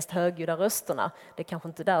de mest högljudda rösterna. Det är kanske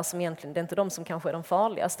inte där som egentligen, det är inte de som kanske är de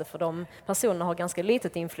farligaste, för de personerna har ganska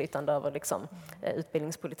litet inflytande över liksom,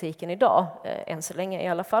 utbildningspolitiken idag, än så länge i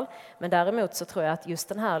alla fall. Men däremot så tror jag att just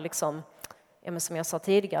den här liksom, som jag sa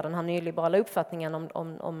tidigare, den här nyliberala uppfattningen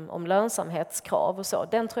om lönsamhetskrav och så,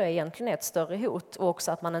 den tror jag egentligen är ett större hot. Och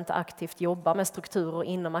också att man inte aktivt jobbar med strukturer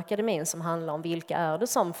inom akademin som handlar om vilka är det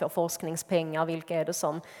som får forskningspengar, vilka är det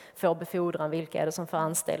som får befordran, vilka är det som får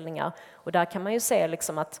anställningar. Och där kan man ju se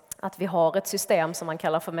liksom att vi har ett system som man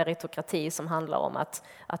kallar för meritokrati, som handlar om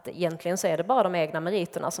att egentligen så är det bara de egna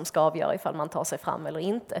meriterna som ska avgöra ifall man tar sig fram eller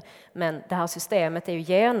inte. Men det här systemet är ju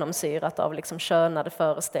genomsyrat av liksom könade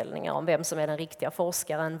föreställningar om vem som är den riktiga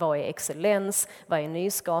forskaren, vad är excellens, vad är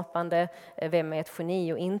nyskapande, vem är ett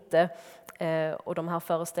geni och inte. Och de här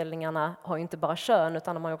föreställningarna har ju inte bara kön,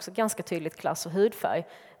 utan de har också ganska tydligt klass och hudfärg.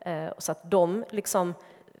 Så att de liksom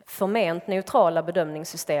förment neutrala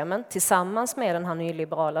bedömningssystemen tillsammans med den här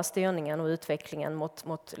nyliberala styrningen och utvecklingen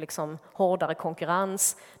mot liksom hårdare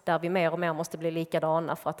konkurrens, där vi mer och mer måste bli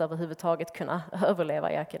likadana för att överhuvudtaget kunna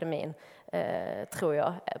överleva i akademin, tror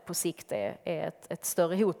jag på sikt är ett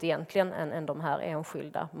större hot egentligen än de här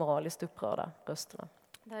enskilda moraliskt upprörda rösterna.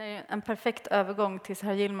 Det är en perfekt övergång till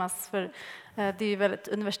Seher Yilmaz, för det är ju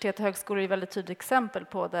universitet och högskolor är väldigt tydligt exempel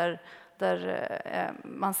på där där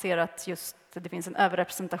man ser att just det finns en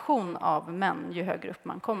överrepresentation av män ju högre upp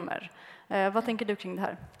man kommer. Vad tänker du kring det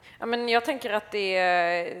här? Ja, men jag tänker att det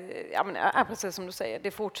är precis som du säger.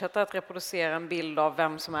 Det fortsätter att reproducera en bild av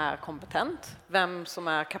vem som är kompetent, vem som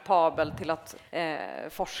är kapabel till att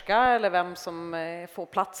forska eller vem som får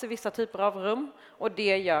plats i vissa typer av rum. Och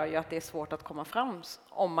det gör ju att det är svårt att komma fram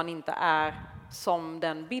om man inte är som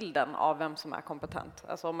den bilden av vem som är kompetent.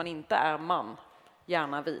 Alltså om man inte är man,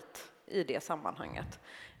 gärna vit i det sammanhanget.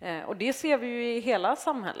 Och det ser vi ju i hela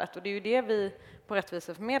samhället och det är ju det vi på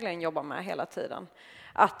Rättviseförmedlingen jobbar med hela tiden.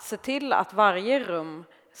 Att se till att varje rum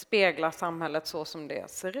speglar samhället så som det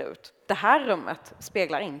ser ut. Det här rummet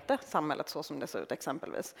speglar inte samhället så som det ser ut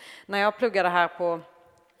exempelvis. När jag pluggade här på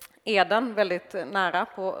Eden, väldigt nära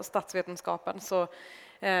på statsvetenskapen, så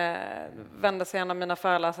vände sig en av mina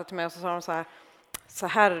föreläsare till mig och så sa de så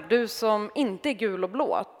här, du som inte är gul och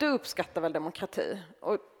blå, du uppskattar väl demokrati?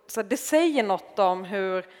 Och så det säger något om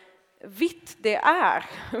hur vitt det är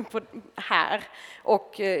här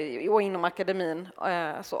och inom akademin.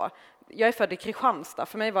 Så. Jag är född i Kristianstad.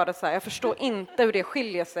 För mig var det så här, jag förstår inte hur det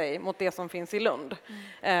skiljer sig mot det som finns i Lund.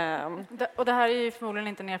 Och det här är ju förmodligen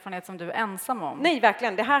inte en erfarenhet som du är ensam om. Nej,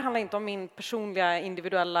 verkligen. Det här handlar inte om min personliga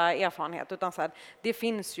individuella erfarenhet utan så här, det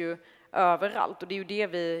finns ju överallt och det är ju det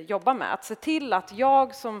vi jobbar med. Att se till att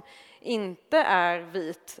jag som inte är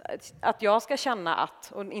vit, att jag ska känna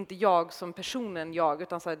att, och inte jag som personen jag,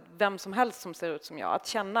 utan så här, vem som helst som ser ut som jag, att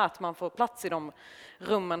känna att man får plats i de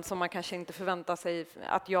rummen som man kanske inte förväntar sig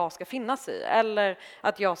att jag ska finnas i, eller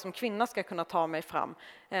att jag som kvinna ska kunna ta mig fram.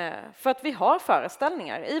 För att vi har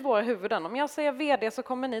föreställningar i våra huvuden. Om jag säger vd så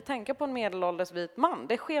kommer ni tänka på en medelålders vit man.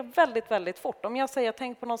 Det sker väldigt, väldigt fort. Om jag säger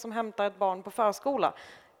tänk på någon som hämtar ett barn på förskola,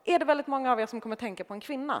 är det väldigt många av er som kommer tänka på en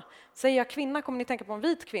kvinna. Säger jag kvinna kommer ni tänka på en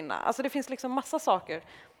vit kvinna. Alltså det finns liksom massa saker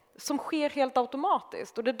som sker helt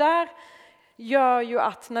automatiskt. Och det där gör ju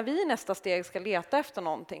att när vi i nästa steg ska leta efter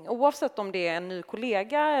någonting, oavsett om det är en ny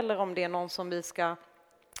kollega eller om det är någon som vi ska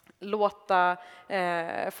låta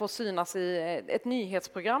få synas i ett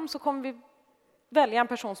nyhetsprogram, så kommer vi välja en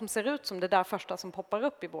person som ser ut som det där första som poppar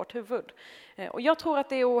upp i vårt huvud. Och jag tror att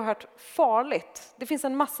det är oerhört farligt. Det finns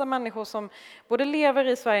en massa människor som både lever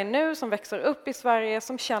i Sverige nu, som växer upp i Sverige,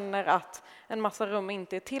 som känner att en massa rum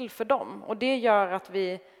inte är till för dem. Och det gör att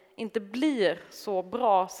vi inte blir så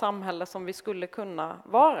bra samhälle som vi skulle kunna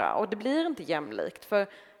vara. Och det blir inte jämlikt, för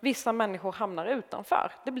vissa människor hamnar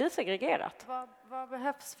utanför. Det blir segregerat. Vad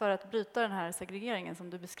behövs för att bryta den här segregeringen som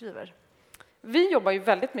du beskriver? Vi jobbar ju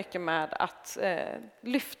väldigt mycket med att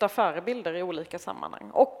lyfta förebilder i olika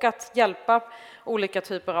sammanhang och att hjälpa olika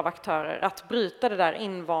typer av aktörer att bryta det där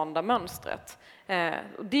invanda mönstret.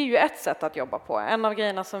 Det är ju ett sätt att jobba på. En av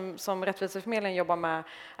grejerna som Rättviseförmedlingen jobbar med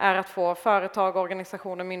är att få företag,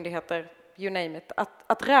 organisationer, myndigheter, you name it,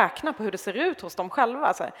 att räkna på hur det ser ut hos dem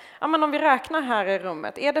själva. Så här, ja, men om vi räknar här i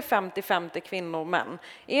rummet, är det 50-50 kvinnor och män?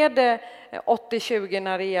 Är det 80-20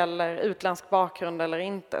 när det gäller utländsk bakgrund eller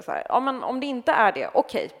inte? Så här, ja, men om det inte är det,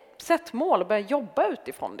 okej, sätt mål och börja jobba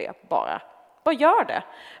utifrån det bara. Bara gör det.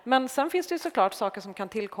 Men sen finns det ju såklart saker som kan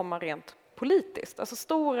tillkomma rent politiskt. Alltså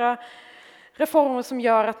stora reformer som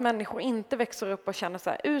gör att människor inte växer upp och känner så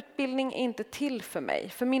här, utbildning är inte till för mig.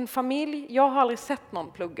 För min familj, jag har aldrig sett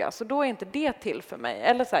någon plugga, så då är inte det till för mig.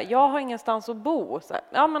 Eller så här, jag har ingenstans att bo. Så här,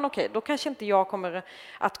 ja men okej, då kanske inte jag kommer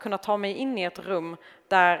att kunna ta mig in i ett rum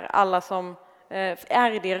där alla som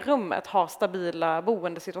är i det rummet har stabila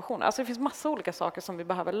boendesituationer. Alltså det finns massa olika saker som vi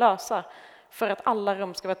behöver lösa för att alla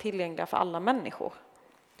rum ska vara tillgängliga för alla människor.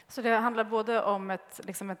 Så det handlar både om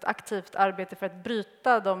ett aktivt arbete för att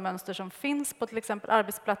bryta de mönster som finns på till exempel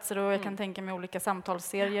arbetsplatser, och jag kan tänka mig olika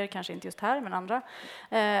samtalsserier, kanske inte just här men andra,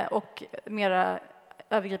 och mera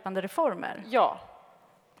övergripande reformer. Ja,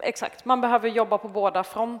 exakt. Man behöver jobba på båda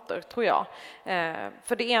fronter, tror jag.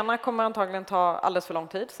 För det ena kommer antagligen ta alldeles för lång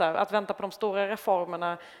tid. Så här, att vänta på de stora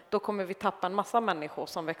reformerna, då kommer vi tappa en massa människor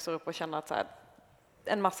som växer upp och känner att så här,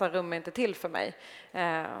 en massa rum är inte till för mig.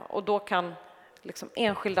 Och då kan liksom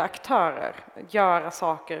enskilda aktörer göra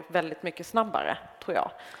saker väldigt mycket snabbare, tror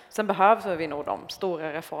jag. Sen behöver vi nog de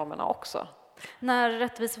stora reformerna också. När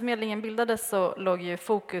Rättviseförmedlingen bildades så låg ju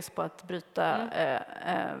fokus på att bryta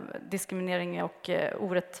diskriminering och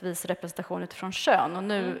orättvis representation utifrån kön. Och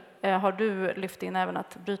nu har du lyft in även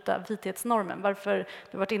att bryta vithetsnormen. Varför,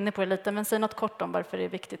 du har varit inne på det lite, men säg något kort om varför det är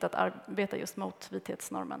viktigt att arbeta just mot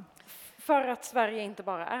vithetsnormen. För att Sverige inte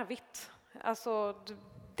bara är vitt. Alltså,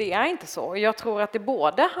 det är inte så. Jag tror att det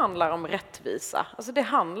både handlar om rättvisa. Alltså det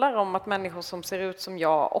handlar om att människor som ser ut som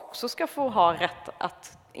jag också ska få ha rätt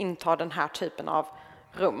att inta den här typen av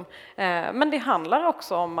rum. Men det handlar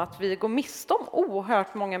också om att vi går miste om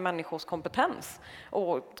oerhört många människors kompetens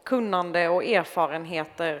och kunnande och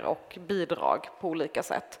erfarenheter och bidrag på olika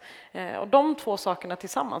sätt. Och de två sakerna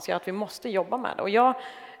tillsammans gör att vi måste jobba med det. Och jag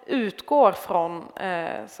utgår från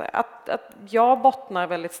att jag bottnar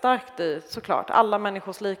väldigt starkt i, såklart, alla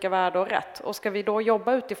människors lika värde och rätt. Och ska vi då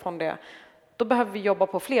jobba utifrån det, då behöver vi jobba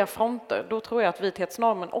på fler fronter. Då tror jag att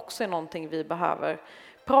vithetsnormen också är någonting vi behöver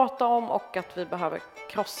prata om och att vi behöver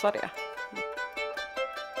krossa det.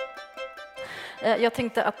 Jag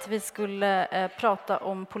tänkte att vi skulle prata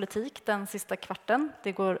om politik den sista kvarten.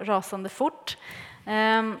 Det går rasande fort.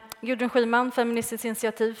 Gudrun Schyman, Feministiskt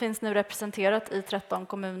initiativ, finns nu representerat i 13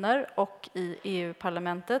 kommuner och i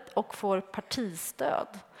EU-parlamentet och får partistöd.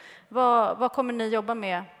 Vad kommer ni jobba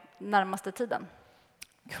med närmaste tiden?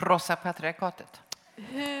 Krossa patriarkatet.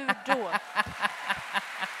 Hur då?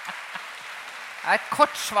 Ett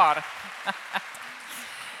kort svar.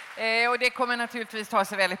 Och det kommer naturligtvis ta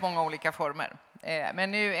sig väldigt många olika former.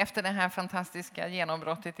 Men nu efter det här fantastiska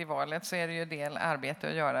genombrottet i valet så är det ju del arbete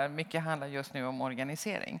att göra. Mycket handlar just nu om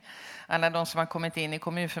organisering. Alla de som har kommit in i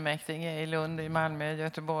kommunfullmäktige i Lund, i Malmö, i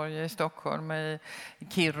Göteborg, i Stockholm, i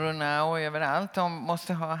Kiruna och överallt, de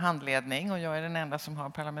måste ha handledning och jag är den enda som har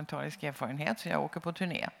parlamentarisk erfarenhet så jag åker på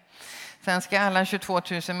turné. Sen ska alla 22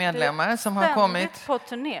 000 medlemmar som har kommit... Ständigt på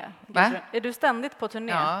turné? Va? Är du ständigt på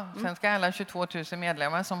turné? Ja, sen ska alla 22 000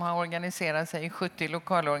 medlemmar som har organiserat sig i 70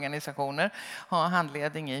 lokalorganisationer ha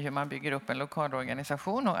handledning i hur man bygger upp en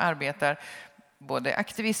lokalorganisation och arbetar både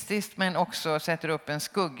aktivistiskt men också sätter upp en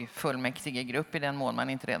skuggfullmäktigegrupp i den mån man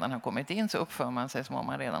inte redan har kommit in så uppför man sig som om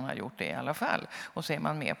man redan har gjort det i alla fall och så är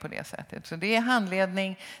man med på det sättet. Så det är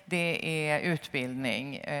handledning, det är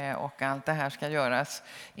utbildning och allt det här ska göras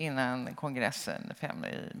innan kongressen i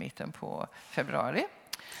mitten på februari.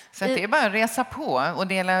 Så det är bara att resa på och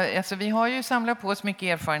dela. Alltså vi har ju samlat på oss mycket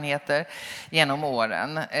erfarenheter genom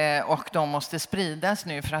åren och de måste spridas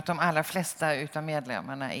nu för att de allra flesta utav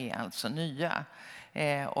medlemmarna är alltså nya.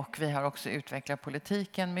 Och vi har också utvecklat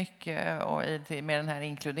politiken mycket och med den här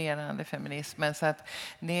inkluderande feminismen. Så att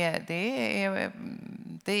det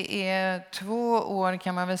är 2 år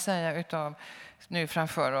kan man väl säga utav nu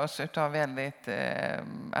framför oss utav väldigt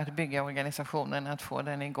att bygga organisationen, att få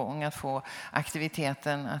den igång, att få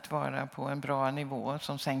aktiviteten att vara på en bra nivå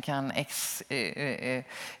som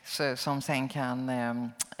sen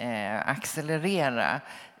kan accelerera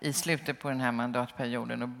i slutet på den här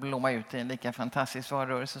mandatperioden och blomma ut i en lika fantastisk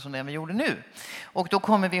valrörelse som den vi gjorde nu. Och då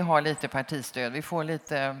kommer vi ha lite partistöd. Vi får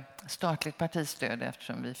lite statligt partistöd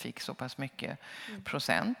eftersom vi fick så pass mycket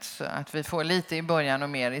procent. Så att vi får lite i början och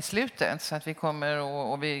mer i slutet. Så att vi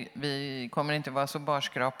kommer inte vara så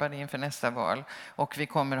barskrapade inför nästa val. Och vi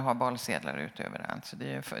kommer ha valsedlar ut överallt. Så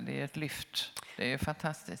det är ett lyft. Det är ju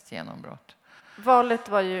fantastiskt genombrott. Valet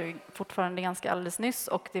var ju fortfarande ganska alldeles nyss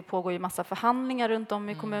och det pågår ju massa förhandlingar runt om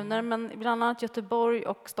i kommuner. Men bland annat Göteborg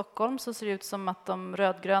och Stockholm så ser det ut som att de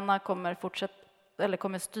rödgröna kommer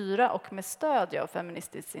styra och med stöd av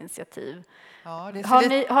Feministiskt initiativ. Ja,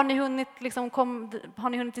 har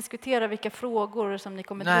ni hunnit diskutera vilka frågor som ni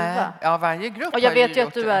kommer driva? Ja, varje grupp. Och jag vet ju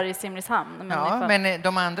att du är i Simrishamn. Men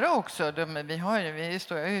de andra också. Vi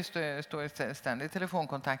står ständigt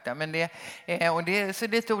telefonkontakt där. Men det ser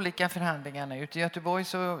lite olika förhandlingarna ut. I Göteborg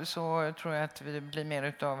så tror jag att vi blir mer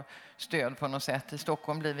utav stöd på något sätt. I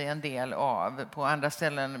Stockholm blir vi en del av. På andra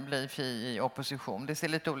ställen blir vi i opposition. Det ser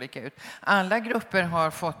lite olika ut. Alla grupper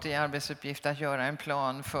har fått i arbetsuppgift att göra en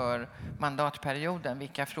plan för mandatperioden,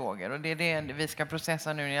 vilka frågor. Och det är det vi ska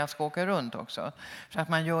processa nu när jag ska åka runt också. Så att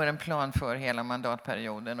man gör en plan för hela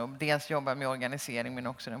mandatperioden och dels jobba med organisering men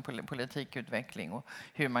också en politikutveckling och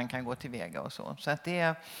hur man kan gå tillväga och så. Så att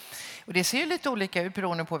det ser ju lite olika ut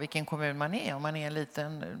beroende på vilken kommun man är. Om man är en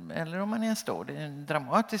liten eller om man är en stor. Det är en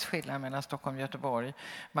dramatisk skillnad mellan Stockholm, Göteborg,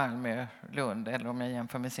 Malmö, Lund eller om jag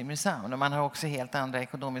jämför med Simrishamn. Och man har också helt andra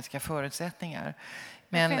ekonomiska förutsättningar.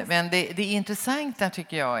 Men det intressanta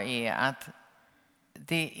tycker jag är att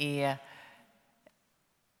det är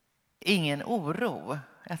ingen oro.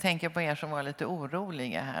 Jag tänker på er som var lite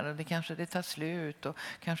oroliga här och det kanske det tar slut och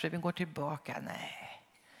kanske vi går tillbaka. Nej.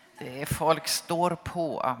 Folk står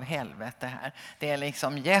på av helvete här. Det är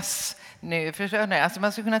liksom yes. Nu förstår ni? Alltså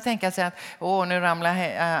man skulle kunna tänka sig att nu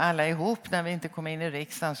ramlar alla ihop när vi inte kommer in i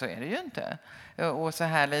riksdagen, så är det ju inte. Och så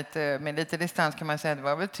här med lite distans kan man säga att det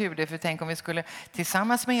var väl tur det, för tänk om vi skulle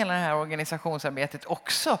tillsammans med hela det här organisationsarbetet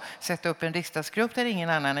också sätta upp en riksdagsgrupp där ingen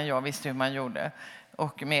annan än jag visste hur man gjorde.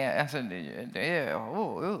 Och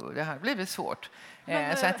det har blivit svårt.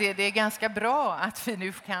 Så att det är ganska bra att vi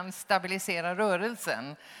nu kan stabilisera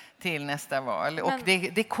rörelsen. till nästa val. Och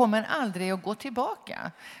det kommer aldrig att gå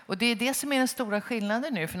tillbaka. Och det är det som är den stora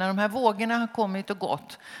skillnaden nu. För när de här vågorna har kommit och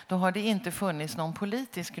gått, då har det inte funnits någon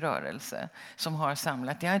politisk rörelse som har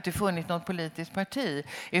samlat. Det har inte funnits något politiskt parti.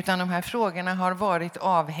 Utan de här frågorna har varit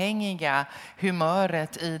avhängiga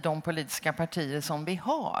humöret i de politiska partier som vi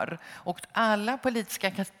har. Och alla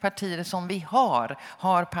politiska partier som vi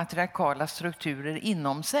har patriarkala strukturer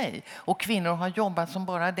inom sig. Och kvinnor har jobbat som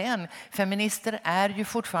bara den. Feminister är ju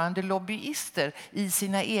fortfarande lobbyister i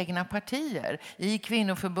sina egna partier. I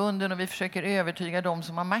kvinnoförbunden, och vi försöker övertyga dem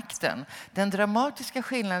som har makten. Den dramatiska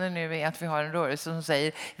skillnaden nu är att vi har en rörelse som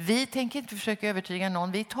säger vi tänker inte försöka övertyga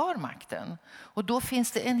någon, vi tar makten. Och då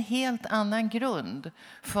finns det en helt annan grund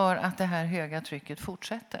för att det här höga trycket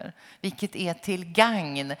fortsätter. Vilket är till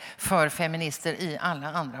gagn för feminister i alla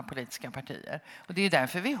andra politiska partier. Och det är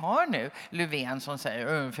därför vi har nu Löfven som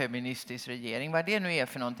säger feministisk regering, vad det nu är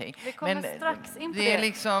för någonting. Vi kommer strax in på det. Är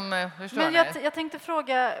liksom, men jag tänkte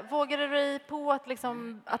fråga, vågar du dig på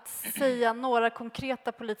att säga några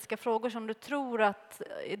konkreta politiska frågor som du tror att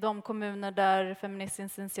i de kommuner där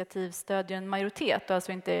Feministiskt initiativ stödjer en majoritet och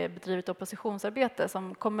alltså inte bedrivit oppositionsarbete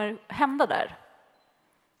som kommer hända där?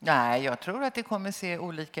 Nej, jag tror att det kommer se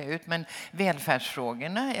olika ut, men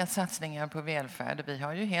välfärdsfrågorna är satsningar på välfärd.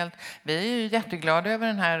 Vi är ju jätteglada över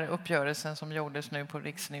den här uppgörelsen som gjordes nu på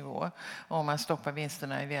riksnivå om att stoppa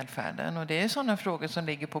vinsterna i välfärden. Och det är sådana frågor som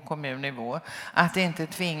ligger på kommunnivå. Att inte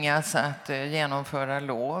tvingas att genomföra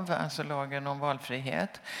lov, alltså lagen om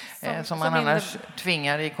valfrihet, som man annars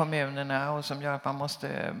tvingar i kommunerna och som gör att man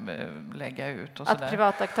måste lägga ut. Och att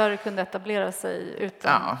privata aktörer kunde etablera sig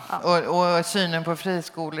utan... Ja. Och synen på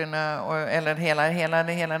friskolor eller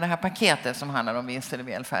hela det här paketet som handlar om vinster i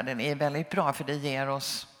välfärden är väldigt bra, för det ger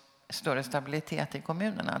oss större stabilitet i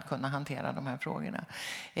kommunerna att kunna hantera de här frågorna.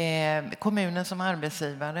 Kommunen som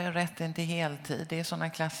arbetsgivare, rätten till heltid, det är sådana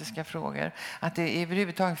klassiska frågor. Att det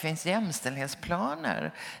överhuvudtaget finns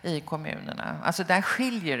jämställdhetsplaner i kommunerna. Alltså där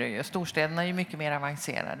skiljer det ju. Storstäderna är ju mycket mer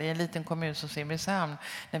avancerade. I en liten kommun som Simrishamn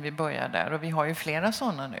när vi börjar där. Och vi har ju flera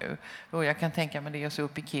sådana nu. Och jag kan tänka mig det är så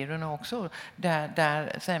upp i Kiruna också.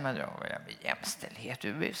 Där säger man jämställdhet.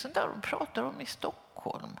 Det är sånt där de pratar om i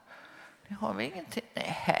Stockholm. Har vi inte, nej,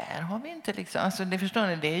 här har vi inte liksom, alltså det förstår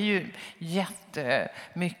ni, det är ju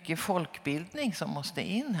jättemycket folkbildning som måste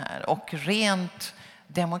in här och rent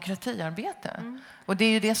demokratiarbete. Och det är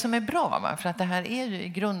ju det som är bra, va? För att det här är ju i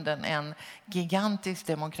grunden en gigantisk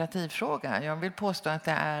demokratifråga. Jag vill påstå att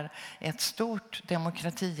det är ett stort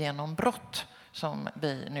demokratigenombrott som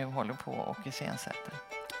vi nu håller på och iscensätter.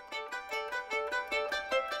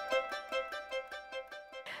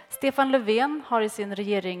 Stefan Löfven har i sin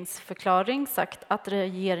regeringsförklaring sagt att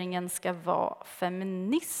regeringen ska vara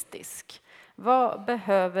feministisk. Vad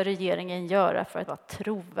behöver regeringen göra för att vara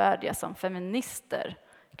trovärdiga som feminister?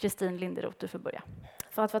 Kristin Linderoth, du får börja.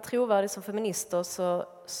 För att vara trovärdig som feminister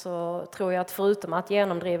så tror jag att förutom att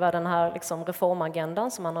genomdriva den här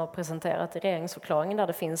reformagendan som man har presenterat i regeringsförklaringen, där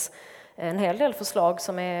det finns en hel del förslag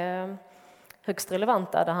som är högst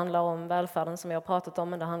relevanta. Det handlar om välfärden som vi har pratat om,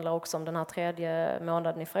 men det handlar också om den här 3:e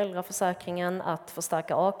månaden i föräldraförsäkringen, att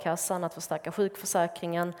förstärka a-kassan, att förstärka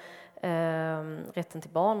sjukförsäkringen, rätten till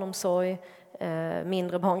barnomsorg,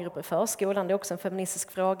 mindre barngrupper i förskolan. Det är också en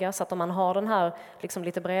feministisk fråga. Så att om man har den här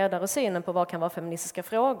lite bredare synen på vad kan vara feministiska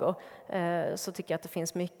frågor, så tycker jag att det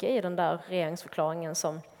finns mycket i den där regeringsförklaringen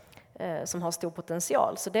som har stor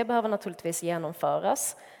potential. Så det behöver naturligtvis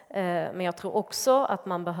genomföras. Men jag tror också att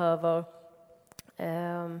man behöver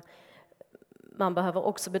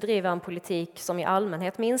också bedriva en politik som i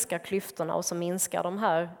allmänhet minskar klyftorna och som minskar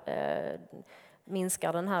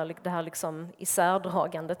det här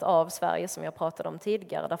isärdragandet av Sverige som jag pratade om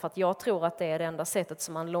tidigare. Därför att jag tror att det är det enda sättet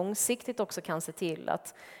som man långsiktigt också kan se till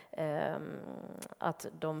att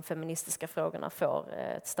de feministiska frågorna får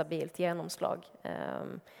ett stabilt genomslag.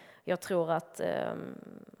 Jag tror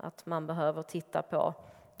att man behöver titta på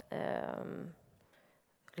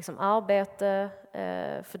arbete,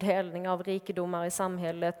 fördelning av rikedomar i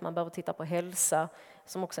samhället. Man behöver titta på hälsa,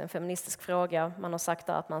 som också är en feministisk fråga. Man har sagt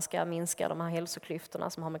att man ska minska de här hälsoklyftorna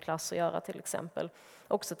som har med klass att göra till exempel.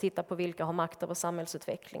 Också titta på vilka har makt över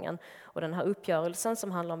samhällsutvecklingen. Och den här uppgörelsen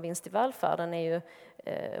som handlar om vinst i välfärden är ju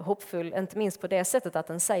hoppfull, inte minst på det sättet att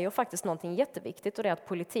den säger faktiskt någonting jätteviktigt, och det är att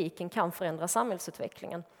politiken kan förändra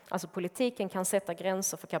samhällsutvecklingen. Alltså politiken kan sätta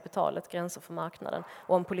gränser för kapitalet, gränser för marknaden.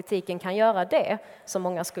 Och om politiken kan göra det, som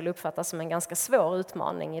många skulle uppfatta som en ganska svår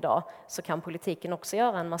utmaning idag, så kan politiken också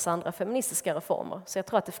göra en massa andra feministiska reformer. Så jag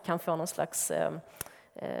tror att det kan få någon slags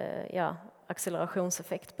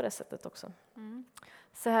accelerationseffekt på det sättet också.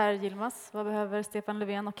 Seher Yilmaz, vad behöver Stefan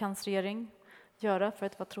Löfven och hans regering göra för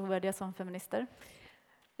att vara trovärdiga som feminister?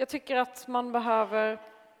 Jag tycker att man behöver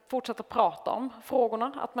fortsätta prata om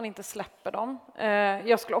frågorna, att man inte släpper dem.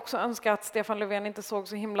 Jag skulle också önska att Stefan Löfven inte såg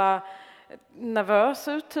så himla nervös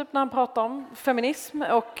ut typ när han pratar om feminism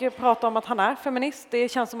och pratar om att han är feminist. Det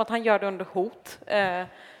känns som att han gör det under hot.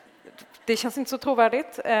 Det känns inte så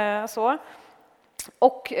trovärdigt. Så.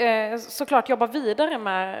 Och såklart jobba vidare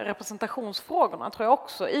med representationsfrågorna tror jag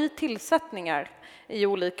också i tillsättningar i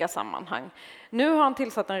olika sammanhang. Nu har han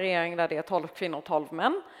tillsatt en regering där det är 12 kvinnor och 12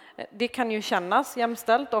 män. Det kan ju kännas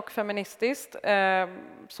jämställt och feministiskt,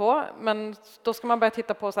 så, men då ska man börja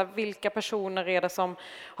titta på så här, vilka personer är det som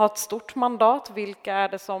har ett stort mandat, vilka är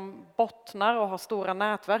det som bottnar och har stora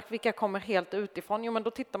nätverk, vilka kommer helt utifrån. Jo, men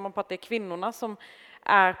då tittar man på att det är kvinnorna som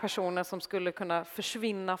är personer som skulle kunna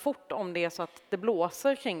försvinna fort om det är så att det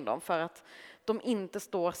blåser kring dem för att de inte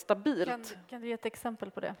står stabilt. Kan du ge ett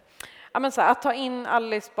exempel på det? Ja, men så här, att ta in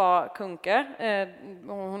Alice Bah Kuhnke,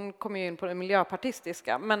 hon kommer ju in på det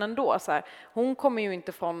miljöpartistiska, men ändå så här, hon kommer ju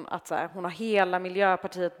inte från att så här, hon har hela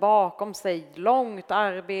Miljöpartiet bakom sig, långt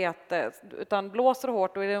arbete, utan blåser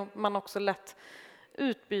hårt och är man också lätt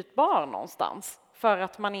utbytbar någonstans. För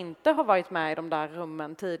att man inte har varit med i de där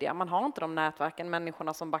rummen tidigare. Man har inte de nätverken,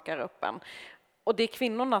 människorna som backar upp en. Och det är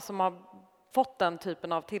kvinnorna som har fått den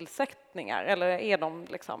typen av tillsättningar, eller är de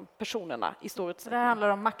liksom personerna i stor utsträckning. Det handlar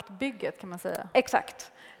om maktbygget kan man säga.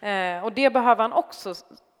 Exakt. Och det behöver han också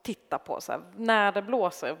titta på. Så här, när det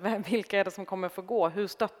blåser, vilka är det som kommer få gå? Hur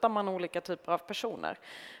stöttar man olika typer av personer?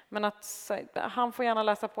 Men att han får gärna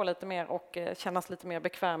läsa på lite mer och kännas lite mer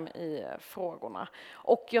bekväm i frågorna.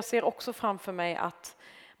 Och jag ser också framför mig att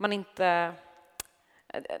man inte...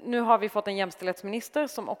 Nu har vi fått en jämställdhetsminister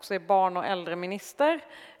som också är barn- och äldreminister.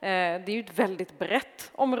 Det är ju ett väldigt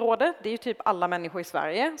brett område. Det är ju typ alla människor i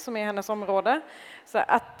Sverige som är hennes område. Så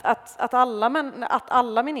att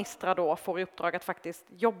alla ministrar då får i uppdrag att faktiskt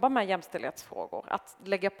jobba med jämställdhetsfrågor. Att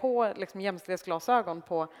lägga på liksom jämställdhetsglasögon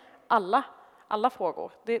på alla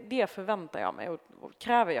frågor. Det förväntar jag mig och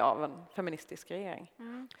kräver jag av en feministisk regering.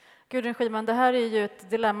 Mm. Gudrun Schyman, det här är ju ett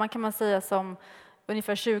dilemma kan man säga som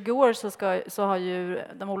ungefär 20 år så har ju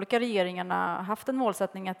de olika regeringarna haft en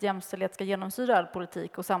målsättning att jämställdhet ska genomsyra all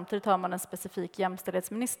politik och samtidigt har man en specifik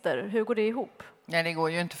jämställdhetsminister. Hur går det ihop? Ja, det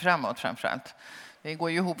går ju inte framåt framförallt. Det går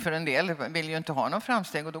ju ihop för en del, vill ju inte ha någon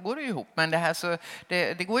framsteg och då går det ju ihop. Men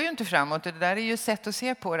det går ju inte framåt. Det där är ju ett sätt att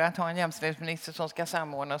se på det, att ha en jämställdhetsminister som ska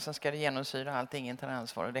samordna och sen ska det genomsyra allt, ingen tar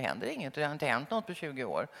ansvar och det händer inget. Det har inte hänt något på 20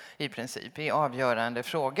 år i princip i avgörande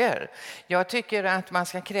frågor. Jag tycker att man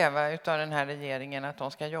ska kräva utav den här regeringen att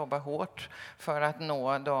de ska jobba hårt för att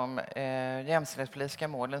nå de jämställdhetspolitiska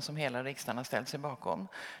målen som hela riksdagen har ställt sig bakom.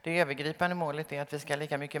 Det övergripande målet är att vi ska ha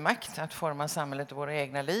lika mycket makt att forma samhället och våra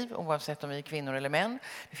egna liv oavsett om vi är kvinnor eller män.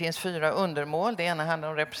 Det finns 4 undermål. Det ena handlar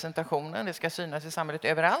om representationen. Det ska synas i samhället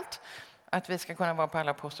överallt. Att vi ska kunna vara på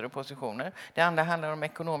alla poster och positioner. Det andra handlar om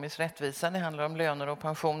ekonomisk rättvisa. Det handlar om löner och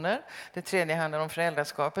pensioner. Det tredje handlar om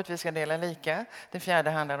föräldraskapet. Vi ska dela lika. Det fjärde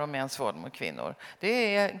handlar om mäns våld mot kvinnor.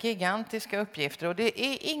 Det är gigantiska uppgifter och det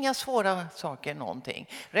är inga svåra saker någonting.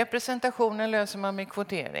 Representationen löser man med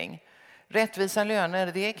kvotering. Rättvisa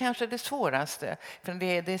löner, det är kanske det svåraste.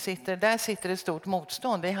 För där sitter ett stort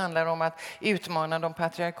motstånd. Det handlar om att utmana de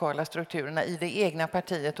patriarkala strukturerna i det egna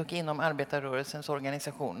partiet och inom arbetarrörelsens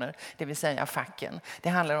organisationer, det vill säga facken. Det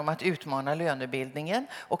handlar om att utmana lönebildningen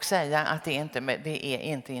och säga att det är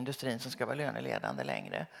inte industrin som ska vara löneledande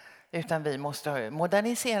längre. Utan vi måste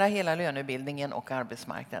modernisera hela lönebildningen och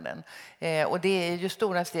arbetsmarknaden. Och det är ju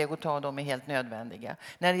stora steg att ta, de är helt nödvändiga.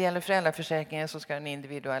 När det gäller föräldraförsäkringen så ska den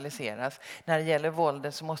individualiseras. När det gäller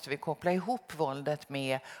våldet så måste vi koppla ihop våldet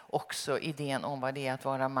med också idén om vad det är att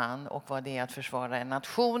vara man och vad det är att försvara en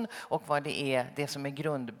nation och vad det är det som är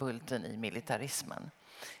grundbulten i militarismen.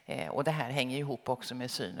 Och det här hänger ihop också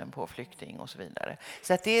med synen på flykting och så vidare.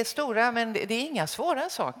 Så att det är stora, men det är inga svåra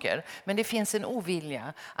saker. Men det finns en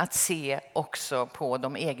ovilja att se också på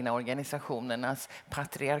de egna organisationernas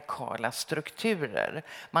patriarkala strukturer.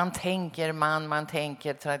 Man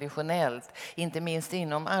tänker traditionellt, inte minst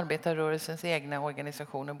inom arbetarrörelsens egna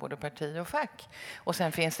organisationer, både parti och fack. Och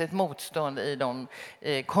sen finns det ett motstånd i de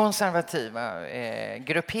konservativa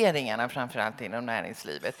grupperingarna, framförallt inom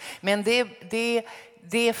näringslivet. Men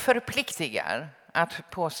det förpliktigar att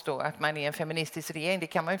påstå att man är en feministisk regering. Det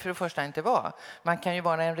kan man ju för det första inte vara. Man kan ju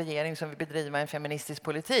vara en regering som vill bedriva en feministisk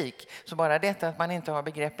politik. Så bara detta att man inte har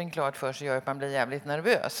begreppen klart för sig gör att man blir jävligt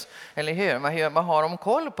nervös. Eller hur? Vad har de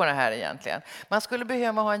koll på det här egentligen? Man skulle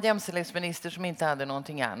behöva ha en jämställdhetsminister som inte hade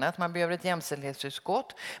någonting annat. Man behöver ett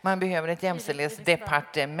jämställdhetsutskott. Man behöver ett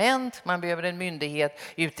jämställdhetsdepartement. Man behöver en myndighet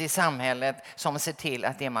ute i samhället som ser till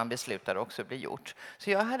att det man beslutar också blir gjort.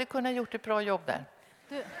 Så jag hade kunnat gjort ett bra jobb där.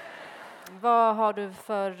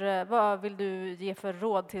 vad vill du ge för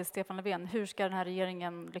råd till Stefan Löfven? Hur ska den här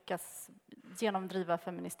regeringen lyckas genomdriva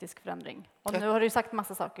feministisk förändring? Och nu har du sagt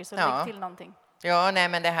massa saker, så lägg till någonting. Ja, nej,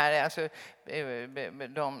 men det här är alltså,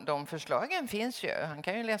 de förslagen finns ju. Han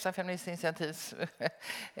kan ju läsa Feministiskt initiativs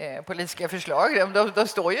politiska förslag. De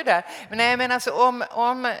står ju där. Men nej, men alltså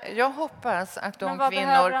om jag hoppas att de kvinnor... Men vad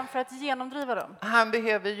behöver han för att genomdriva dem? Han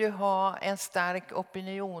behöver ju ha ett starkt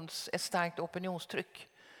opinionstryck.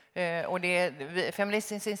 Och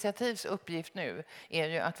Feministiskt initiativs uppgift nu är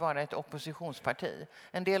ju att vara ett oppositionsparti.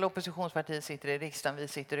 En del oppositionspartier sitter i riksdagen, vi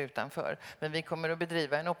sitter utanför. Men vi kommer att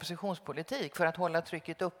bedriva en oppositionspolitik för att hålla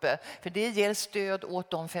trycket uppe. För det ger stöd åt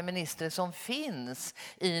de feminister som finns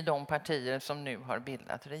i de partier som nu har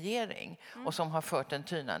bildat regering. Och som har fört en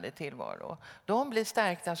tynande tillvaro. De blir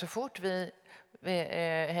stärkta så fort vi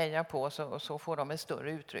hejar på, så får de ett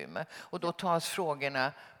större utrymme. Och då tas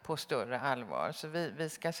frågorna på större allvar. Så vi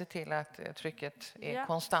ska se till att trycket är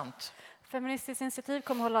konstant. Feministiskt initiativ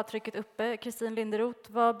kommer hålla trycket uppe. Kristin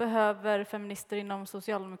Linderoth, vad behöver feminister inom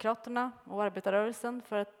Socialdemokraterna och arbetarrörelsen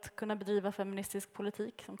för att kunna bedriva feministisk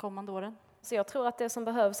politik de kommande åren? Så jag tror att det som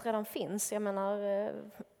behövs redan finns. Jag menar,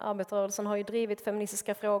 arbetarrörelsen har ju drivit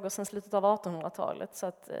feministiska frågor sedan slutet av 1800-talet. Så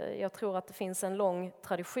att jag tror att det finns en lång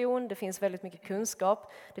tradition, det finns väldigt mycket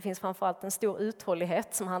kunskap. Det finns framförallt en stor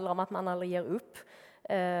uthållighet som handlar om att man aldrig ger upp.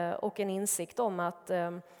 Och en insikt om att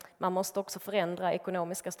man måste också förändra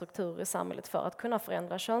ekonomiska strukturer i samhället för att kunna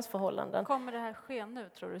förändra könsförhållanden. Kommer det här ske nu,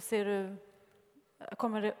 tror du?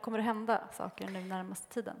 Kommer det hända saker nu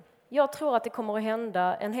närmaste tiden? Jag tror att det kommer att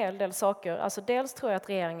hända en hel del saker. Alltså dels tror jag att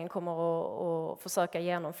regeringen kommer att försöka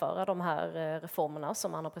genomföra de här reformerna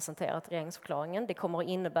som man har presenterat i regeringsförklaringen. Det kommer att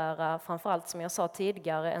innebära, framförallt som jag sa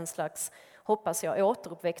tidigare, en slags, hoppas jag,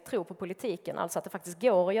 återuppväckt tro på politiken. Alltså att det faktiskt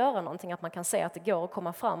går att göra någonting, att man kan säga att det går att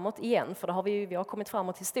komma framåt igen. För då vi har kommit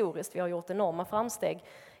framåt historiskt, vi har gjort enorma framsteg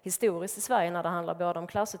historiskt i Sverige när det handlar både om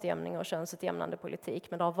klassutjämning och könsutjämnande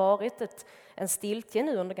politik. Men det har varit en stiltje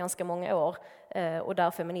nu under ganska många år och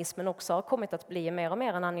där feminismen också har kommit att bli mer och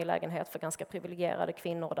mer en angelägenhet för ganska privilegierade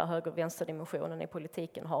kvinnor och där höger- och vänsterdimensionen i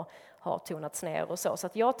politiken har tonats ner och så. Så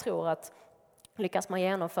att jag tror att lyckas man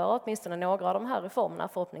genomföra åtminstone några av de här reformerna,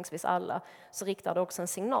 förhoppningsvis alla, så riktar det också en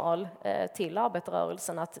signal till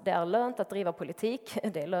arbetarrörelsen att det är lönt att driva politik,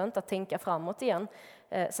 det är lönt att tänka framåt igen.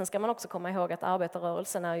 Sen ska man också komma ihåg att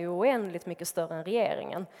arbetarrörelsen är ju oändligt mycket större än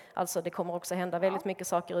regeringen. Alltså det kommer också hända väldigt mycket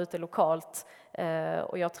saker ute lokalt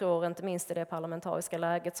och jag tror inte minst i det parlamentariska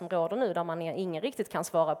läget som råder nu där ingen riktigt kan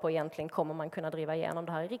svara på egentligen kommer man kunna driva igenom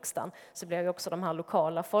det här i riksdagen, så blir ju också de här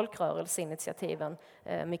lokala folkrörelseinitiativen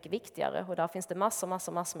mycket viktigare och där finns det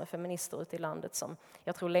massor med feminister ute i landet som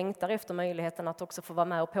jag tror längtar efter möjligheten att också få vara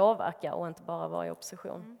med och påverka och inte bara vara i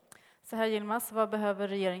opposition. Seher Yilmaz, vad behöver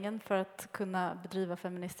regeringen för att kunna bedriva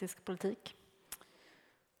feministisk politik?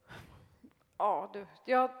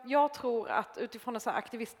 Jag tror att utifrån det så här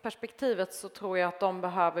aktivistperspektivet så tror jag att de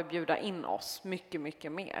behöver bjuda in oss mycket,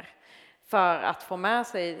 mycket mer för att få med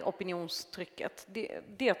sig opinionstrycket.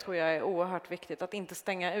 Det tror jag är oerhört viktigt, att inte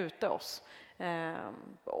stänga ute oss.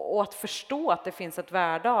 Och att förstå att det finns ett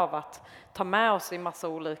värde av att ta med oss i massa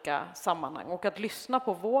olika sammanhang och att lyssna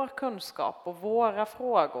på vår kunskap och våra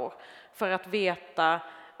frågor för att veta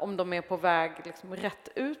om de är på väg liksom rätt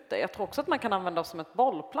ute. Jag tror också att man kan använda oss som ett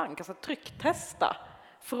bollplank, alltså trycktesta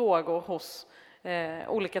frågor hos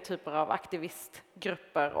olika typer av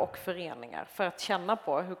aktivistgrupper och föreningar för att känna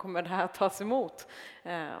på hur kommer det här tas emot.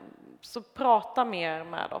 Så prata mer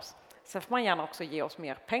med oss. Sen får man gärna också ge oss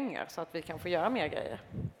mer pengar så att vi kan få göra mer grejer.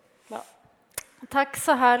 Ja. Tack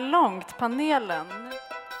så här långt, panelen.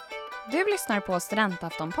 Du lyssnar på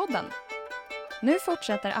Studentaftonpodden. Nu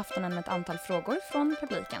fortsätter aftonen med ett antal frågor från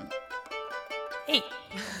publiken. Hej!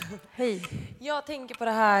 Hej. Jag tänker på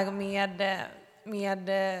det här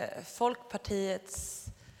med Folkpartiets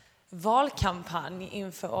valkampanj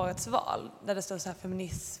inför årets val. Där det står så här: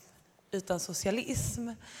 feminism utan socialism.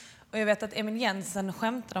 Och jag vet att Emil Jensen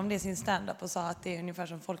skämtade om det i sin stand-up och sa att det är ungefär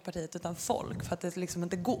som Folkpartiet utan folk för att det liksom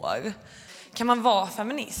inte går. Kan man vara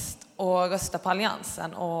feminist och rösta på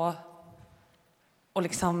alliansen och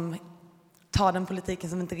liksom ta den politiken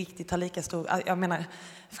som inte riktigt har lika stor... Jag menar,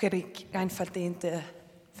 Fredrik Reinfeldt är inte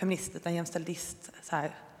feminist utan jämställdist. Så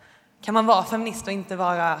här. Kan man vara feminist och inte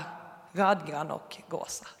vara rödgrön och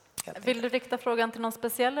rosa? Vill du rikta frågan till någon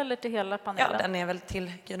speciell eller till hela panelen? Ja, den är väl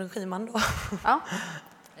till Gudrun Schyman då. Ja.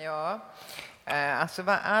 Ja, alltså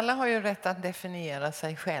alla har ju rätt att definiera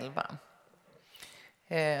sig själva.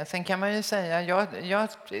 Sen kan man ju säga, jag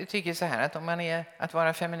tycker så här att att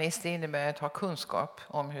vara feminist innebär att ha kunskap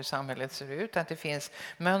om hur samhället ser ut, att det finns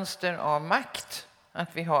mönster av makt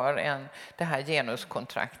Att vi har det här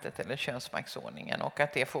genuskontraktet eller könsmaktsordningen och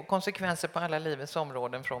att det får konsekvenser på alla livets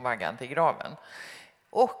områden från vaggan till graven.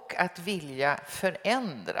 Och att vilja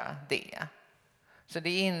förändra det. Så det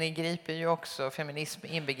inbegriper ju också, feminism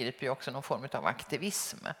inbegriper ju också någon form av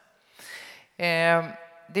aktivism.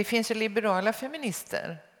 Det finns ju liberala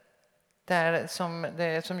feminister där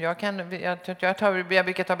jag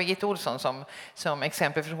brukar ta Birgitta Olsson som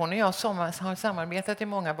exempel, för hon och jag har samarbetat i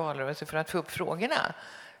många valrörelser för att få upp frågorna.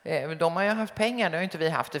 De har ju haft pengar, det har inte vi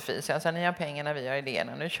haft det fri. Så jag sa, ni har pengarna, vi har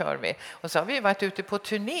idéerna, nu kör vi. Och så har vi varit ute på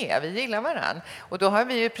turné, vi gillar varann. Och då har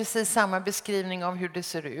vi ju precis samma beskrivning av hur det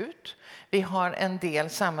ser ut. Vi har en del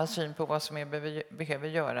samma syn på vad som behöver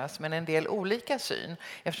göras, men en del olika syn.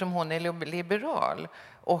 Eftersom hon är liberal.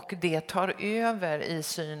 Och det tar över i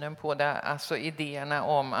synen på det, alltså idéerna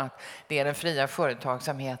om att det är den fria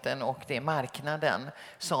företagsamheten och det är marknaden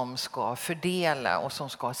som ska fördela och som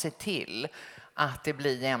ska se till att det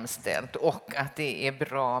blir jämställt och att det är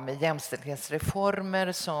bra med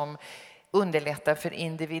jämställdhetsreformer som underlättar för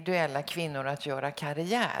individuella kvinnor att göra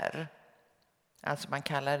karriär. Alltså man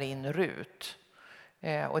kallar in RUT.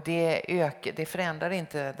 Och det förändrar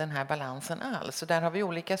inte den här balansen alls. Så där har vi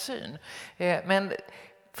olika syn. Men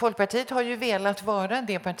Folkpartiet har ju velat vara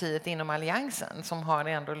det partiet inom alliansen som har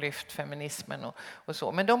ändå lyft feminismen och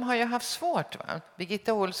så. Men de har ju haft svårt. Va?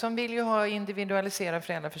 Birgitta Olsson vill ju ha individualiserad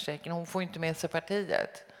föräldraförsäkring. Hon får inte med sig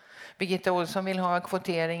partiet. Birgitta Olsson vill ha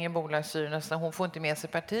kvotering i bolagsstyrelsen. Hon får inte med sig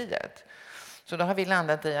partiet. Så då har vi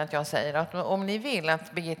landat i att jag säger att om ni vill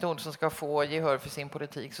att Birgitta Olsson ska få gehör för sin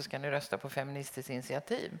politik så ska ni rösta på Feministiskt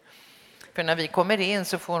initiativ. För när vi kommer in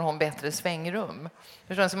så får hon bättre svängrum.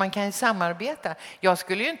 Så man kan ju samarbeta. Jag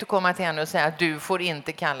skulle ju inte komma till henne och säga att du får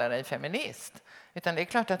inte kalla dig feminist. Utan det är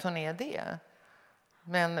klart att hon är det.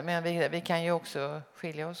 Men vi kan ju också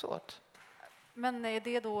skilja oss åt. Men är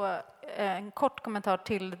det då en kort kommentar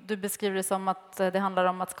till, du beskriver det som att det handlar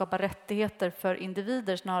om att skapa rättigheter för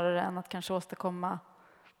individer snarare än att kanske åstadkomma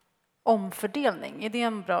omfördelning. Är det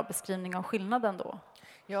en bra beskrivning av skillnaden då?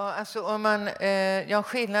 Ja, alltså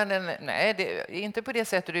skillnaden, nej, det är inte på det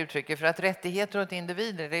sättet du uttrycker, för att rättigheter åt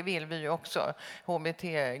individer, det vill vi ju också.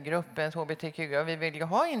 HBT-gruppen, HBTQ, vi vill ju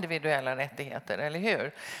ha individuella rättigheter, eller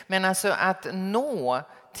hur? Men alltså att nå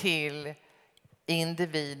till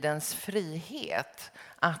individens frihet,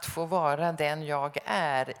 att få vara den jag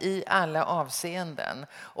är i alla avseenden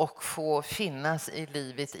och få finnas i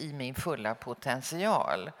livet i min fulla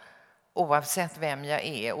potential. Oavsett vem jag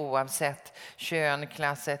är, oavsett kön,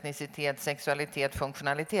 klass, etnicitet, sexualitet,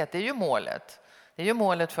 funktionalitet. Det är ju målet. Det är ju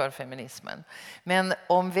målet för feminismen. Men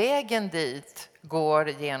om vägen dit går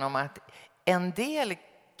genom att en del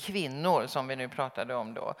kvinnor, som vi nu pratade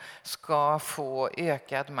om då, ska få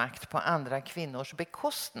ökad makt på andra kvinnors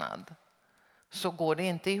bekostnad, så går det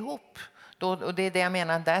inte ihop. Och det är det jag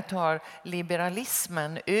menar, där tar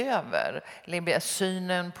liberalismen över.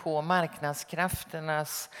 Synen på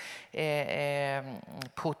marknadskrafternas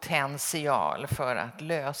potential för att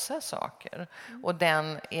lösa saker. Och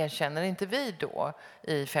den erkänner inte vi då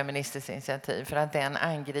i Feministiskt initiativ, för att den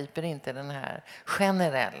angriper inte den här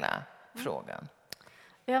generella frågan.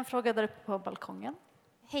 Jag har en fråga där uppe på balkongen.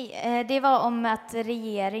 Hej, det var om att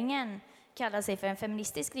regeringen kallar sig för en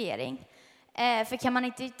feministisk regering. För kan man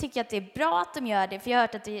inte tycka att det är bra att de gör det? För jag har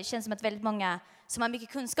hört att det känns som att väldigt många som har mycket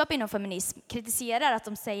kunskap inom feminism kritiserar att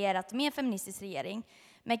de säger att de är en feministisk regering.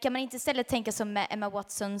 Men kan man inte istället tänka som med Emma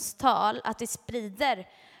Watsons tal, att det sprider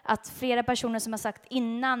att flera personer som har sagt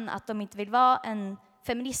innan att de inte vill vara en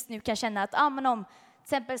feminist nu kan känna att men om till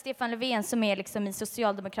exempel Stefan Löfven som är liksom i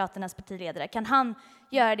Socialdemokraternas partiledare, kan han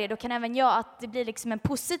göra det, då kan även jag, att det blir liksom en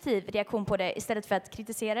positiv reaktion på det istället för att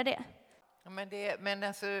kritisera det. Men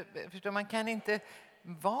alltså, förstår, man kan inte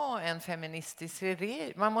vara en feministisk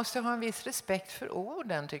regering. Man måste ha en viss respekt för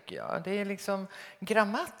orden, tycker jag. Det är liksom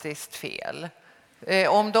grammatiskt fel.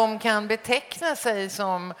 Om de kan beteckna sig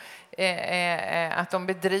som att de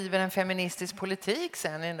bedriver en feministisk politik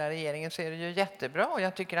sen i den där regeringen, så är det ju jättebra. Och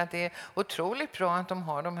jag tycker att det är otroligt bra att de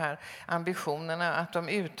har de här ambitionerna, att de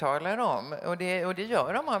uttalar dem. Och det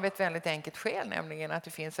gör de av ett väldigt enkelt skäl, nämligen att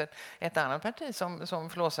det finns ett annat parti som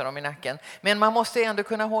flåsar dem i nacken. Men man måste ändå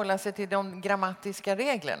kunna hålla sig till de grammatiska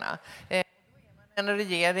reglerna. En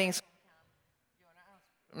regering som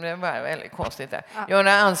det var väldigt konstigt där.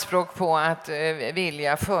 Göra anspråk på att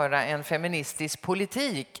vilja föra en feministisk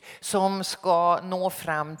politik som ska nå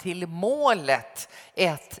fram till målet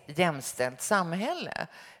ett jämställt samhälle.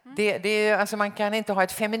 Alltså man kan inte ha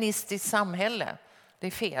ett feministiskt samhälle. Det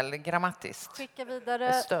är fel grammatiskt. Skicka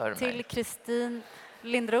vidare till Kristin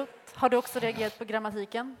Linderoth. Har du också reagerat på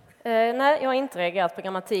grammatiken? Nej, jag har inte reagerat på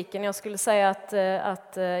grammatiken. Jag skulle säga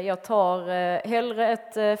att jag tar hellre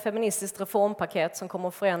ett feministiskt reformpaket som kommer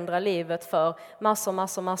att förändra livet för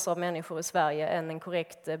massor av människor i Sverige än en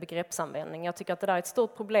korrekt begreppsanvändning. Jag tycker att det där är ett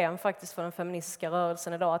stort problem faktiskt för den feministiska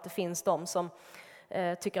rörelsen idag, att det finns de som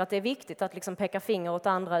tycker att det är viktigt att liksom peka finger åt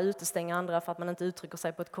andra, utestänga andra för att man inte uttrycker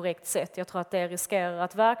sig på ett korrekt sätt. Jag tror att det riskerar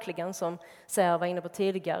att verkligen, som Seher var inne på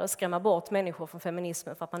tidigare, skrämma bort människor från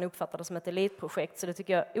feminismen för att man uppfattar det som ett elitprojekt. Så det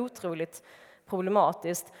tycker jag är otroligt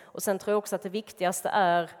problematiskt. Och sen tror jag också att det viktigaste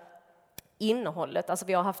är innehållet. Alltså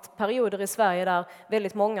vi har haft perioder i Sverige där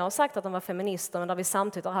väldigt många har sagt att de var feminister, men där vi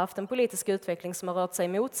samtidigt har haft en politisk utveckling som har rört sig i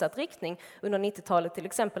motsatt riktning. Under 90-talet till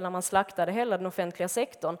exempel, när man slaktade hela den offentliga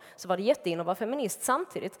sektorn, så var det jätteinne att vara feminist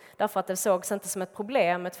samtidigt. Därför att det sågs inte som ett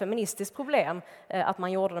problem, ett feministiskt problem, att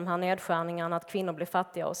man gjorde de här nedskärningarna, att kvinnor blev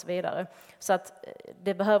fattiga och så vidare. Så att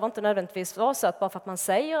det behöver inte nödvändigtvis vara så att bara för att man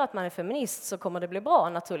säger att man är feminist så kommer det bli bra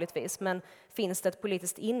naturligtvis. Men finns det ett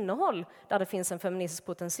politiskt innehåll där det finns en feministisk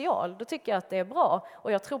potential, då tycker jag att det är bra.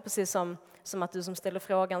 Och jag tror precis som att du som ställer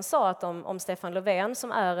frågan sa, att om Stefan Löfven,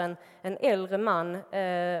 som är en äldre man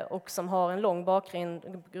och som har en lång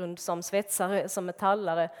bakgrund som svetsare, som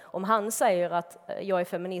metallare, om han säger att jag är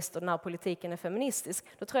feminist och den här politiken är feministisk,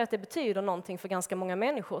 då tror jag att det betyder någonting för ganska många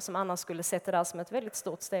människor som annars skulle sett det där som ett väldigt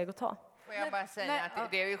stort steg att ta. Får jag bara säga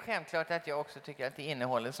att det är ju självklart att jag också tycker att det är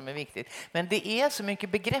innehållet som är viktigt. Men det är så mycket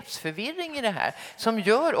begreppsförvirring i det här som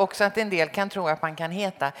gör också att en del kan tro att man kan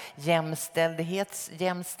heta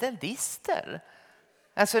jämställdhister.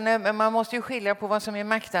 Alltså man måste ju skilja på vad som är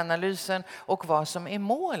maktanalysen och vad som är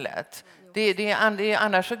målet.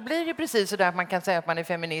 Annars så blir det precis så där att man kan säga att man är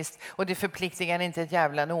feminist och det förpliktigar inte ett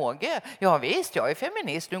jävla något. Ja visst, jag är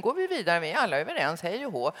feminist, nu går vi vidare, vi är alla överens, hej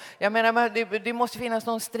och hå. Jag menar, det måste finnas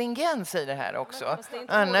någon stringens i det här också.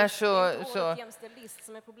 Annars så... Det är inte jämställdhist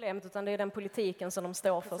som är problemet, utan det är den politiken som de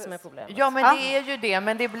står för som är problemet. Ja, men det är ju det,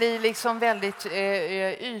 men det blir liksom väldigt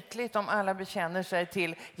ytligt om alla bekänner sig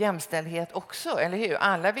till jämställdhet också, eller hur?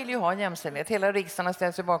 Alla vill ju ha jämställdhet. Hela riksdagen har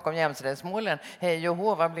ställt sig bakom jämställdhetsmålen. Hej och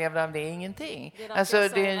hå, vad blev det av det? Ingenting. Det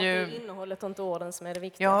är ju innehållet och inte orden som är det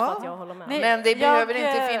viktiga, ja, för att jag håller med. Men det behöver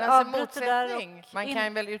inte finnas en motsättning. Man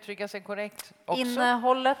kan väl uttrycka sig korrekt också.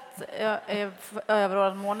 Innehållet är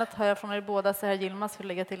överordnat målet. Har jag från er båda, Seher Yilmaz, för att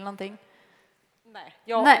lägga till någonting? Nej.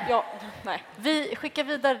 Vi skickar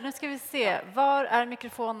vidare. Nu ska vi se. Var är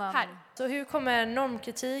mikrofonen? Här. Så hur kommer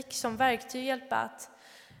normkritik som verktyg hjälpa att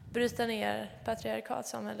bryta ner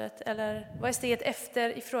patriarkatsamhället? Eller vad är steget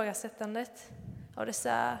efter ifrågasättandet av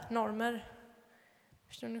dessa normer?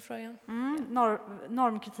 Förstår ni frågan?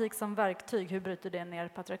 Normkritik som verktyg, hur bryter det ner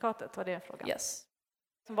patriarkatet? Var det frågan? Yes.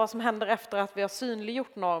 Vad som händer efter att vi har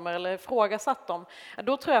synliggjort normer eller ifrågasatt dem,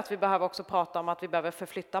 då tror jag att vi behöver också prata om att vi behöver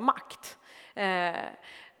förflytta makt.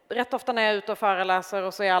 Rätt ofta när jag är ute och föreläser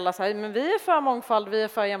och så är alla så här, men vi är för mångfald, vi är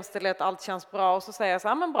för jämställdhet, allt känns bra. Och så säger jag så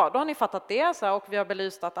här, men bra, då har ni fattat det. Så här, och vi har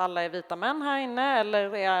belyst att alla är vita män här inne,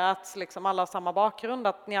 eller är att liksom alla har samma bakgrund,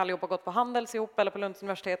 att ni allihopa har gått på Handels ihop eller på Lunds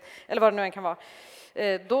universitet, eller vad det nu än kan vara.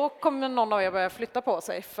 Då kommer någon av er börja flytta på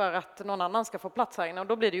sig för att någon annan ska få plats här inne, och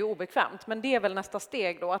då blir det ju obekvämt. Men det är väl nästa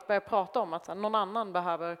steg då, att börja prata om att så här,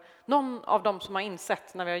 någon av dem som har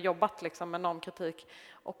insett när vi har jobbat liksom med normkritik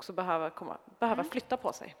också behöver flytta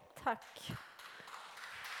på sig. Tack.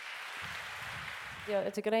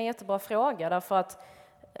 Jag tycker det är en jättebra fråga, därför att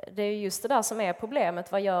det är just det där som är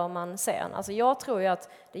problemet. Vad gör man sen? Alltså jag tror ju att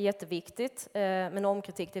det är jätteviktigt med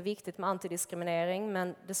normkritik, det är viktigt med antidiskriminering,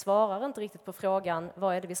 men det svarar inte riktigt på frågan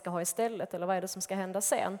vad är det vi ska ha istället, eller vad är det som ska hända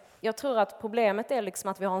sen? Jag tror att problemet är liksom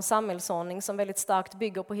att vi har en samhällsordning som väldigt starkt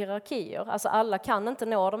bygger på hierarkier. Alltså alla kan inte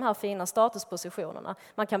nå de här fina statuspositionerna.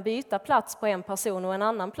 Man kan byta plats på en person och en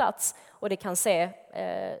annan plats, och det kan se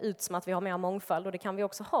ut som att vi har mer mångfald, och det kan vi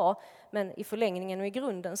också ha. Men i förlängningen och i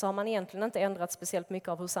grunden så har man egentligen inte ändrat speciellt mycket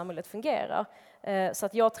av hur samhället fungerar. Så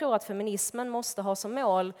att jag tror att feminismen måste ha som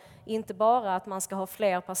mål inte bara att man ska ha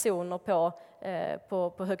fler personer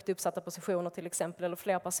på högt uppsatta positioner till exempel, eller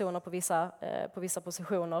fler personer på vissa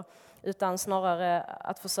positioner, utan snarare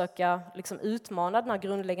att försöka liksom utmana den här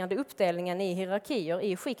grundläggande uppdelningen i hierarkier,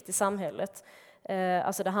 i skikt i samhället.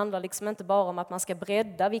 Alltså det handlar liksom inte bara om att man ska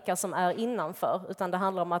bredda vilka som är innanför, utan det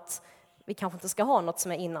handlar om att vi kanske inte ska ha något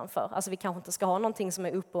som är innanför. Alltså vi kanske inte ska ha någonting som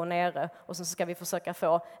är uppe och nere och så ska vi försöka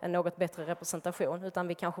få en något bättre representation, utan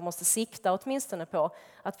vi kanske måste sikta åtminstone på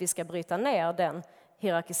att vi ska bryta ner den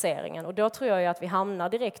hierarkiseringen. Och då tror jag att vi hamnar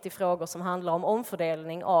direkt i frågor som handlar om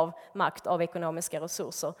omfördelning av makt, av ekonomiska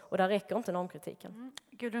resurser. Och där räcker inte normkritiken.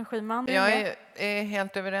 Gudrun Schyman. Jag är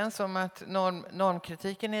helt överens om att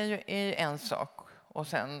normkritiken är ju en sak. Och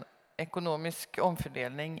sen ekonomisk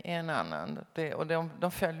omfördelning är en annan.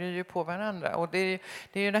 De följer ju på varandra. Och det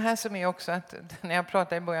är ju det här som är också att när jag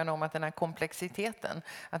pratade i början om att den här komplexiteten,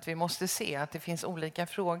 att vi måste se att det finns olika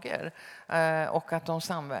frågor och att de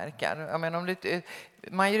samverkar. Jag menar,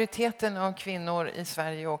 majoriteten av kvinnor i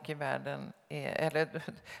Sverige och i världen, eller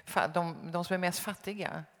de som är mest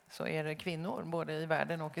fattiga, så är det kvinnor både i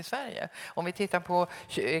världen och i Sverige. Om vi tittar på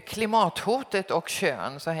klimathotet och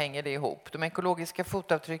kön så hänger det ihop. De ekologiska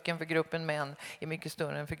fotavtrycken för gruppen män är mycket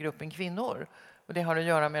större än för gruppen kvinnor. Och det har att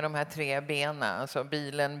göra med de här 3 benen, alltså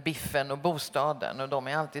bilen, biffen och bostaden. Och de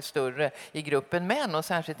är alltid större i gruppen män och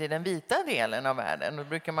särskilt i den vita delen av världen. Då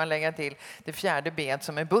brukar man lägga till det 4:e benet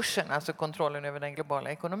som är börsen, alltså kontrollen över den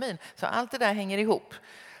globala ekonomin. Så allt det där hänger ihop.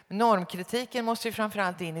 Normkritiken måste ju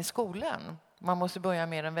framförallt in i skolan. Man måste börja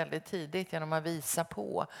med den väldigt tidigt genom att visa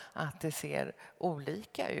på att det ser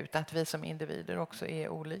olika ut. Att vi som individer också är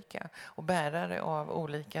olika och bärare av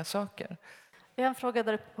olika saker. Jag har en fråga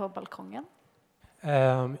där uppe på balkongen.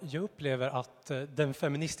 Jag upplever att den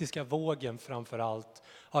feministiska vågen framförallt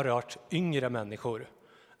har rört yngre människor.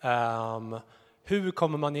 Hur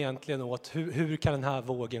kommer man egentligen åt, hur kan den här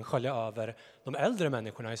vågen skölja över de äldre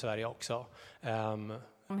människorna i Sverige också?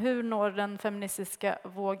 Hur når den feministiska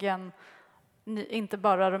vågen inte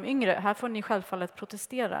bara de yngre? Här får ni självfallet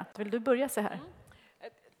protestera. Vill du börja så här?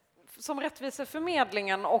 Som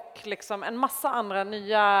Rättviseförmedlingen och liksom en massa andra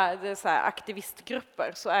nya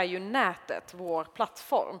aktivistgrupper så är ju nätet vår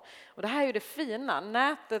plattform. Och det här är ju det fina.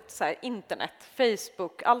 Nätet, internet,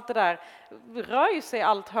 Facebook, allt det där rör ju sig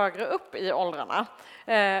allt högre upp i åldrarna.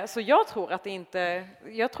 Så jag tror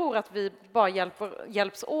att vi bara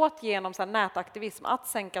hjälps åt genom nätaktivism att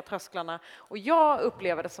sänka trösklarna. Och jag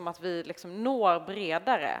upplever det som att vi liksom når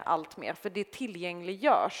bredare allt mer, för det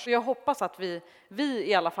tillgängliggörs. Så jag hoppas att vi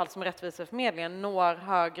i alla fall som Rättviseförmedlingen når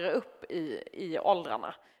högre upp i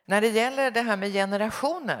åldrarna. När det gäller det här med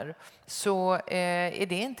generationer så är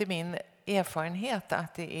det inte min erfarenhet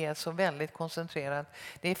att det är så väldigt koncentrerat.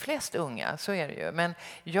 Det är flest unga, så är det ju. Men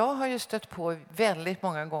jag har ju stött på väldigt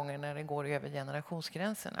många gånger när det går över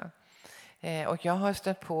generationsgränserna. Och jag har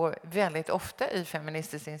stött på väldigt ofta i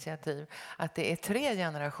Feministiskt initiativ att det är 3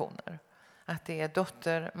 generationer. Att det är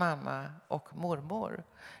dotter, mamma och mormor.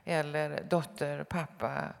 Eller dotter,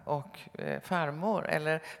 pappa och farmor.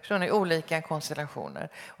 Eller förstår ni, olika konstellationer.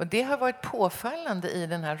 Och det har varit påfallande i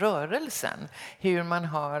den här rörelsen. Hur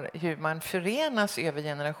man förenas över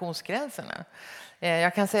generationsgränserna.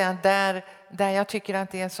 Jag kan säga att där jag tycker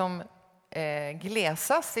att det som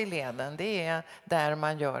glesas i leden, det är där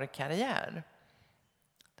man gör karriär.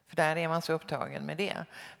 För där är man så upptagen med det.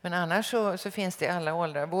 Men annars så finns det i alla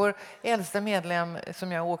åldrar. Vår äldsta medlem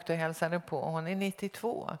som jag åkte och hälsade på, hon är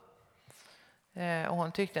 92. Och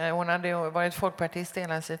hon hade varit folkpartist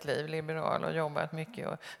hela sitt liv, liberal, och jobbat mycket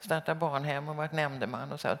och startat barnhem och varit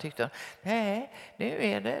nämndeman. Och så tyckte hon, nej, nu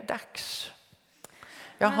är det dags.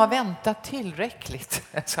 Jag har väntat tillräckligt,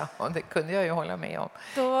 sa hon. Det kunde jag ju hålla med om.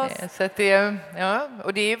 Så att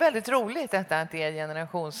och det är väldigt roligt att det är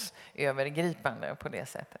generationsövergripande på det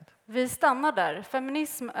sättet. Vi stannar där.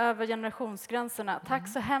 Feminism över generationsgränserna. Tack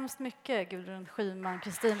så hemskt mycket, Gudrun Schyman,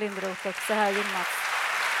 Kristin Linderoth och Seher Yilmaz.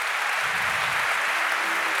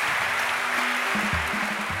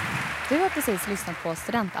 Du har precis lyssnat på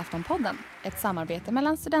Studentaftonpodden, ett samarbete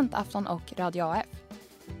mellan Studentafton och Radio AF.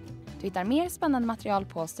 Du hittar mer spännande material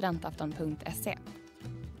på studentafton.se.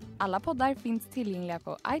 Alla poddar finns tillgängliga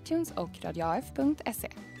på iTunes och radioaf.se.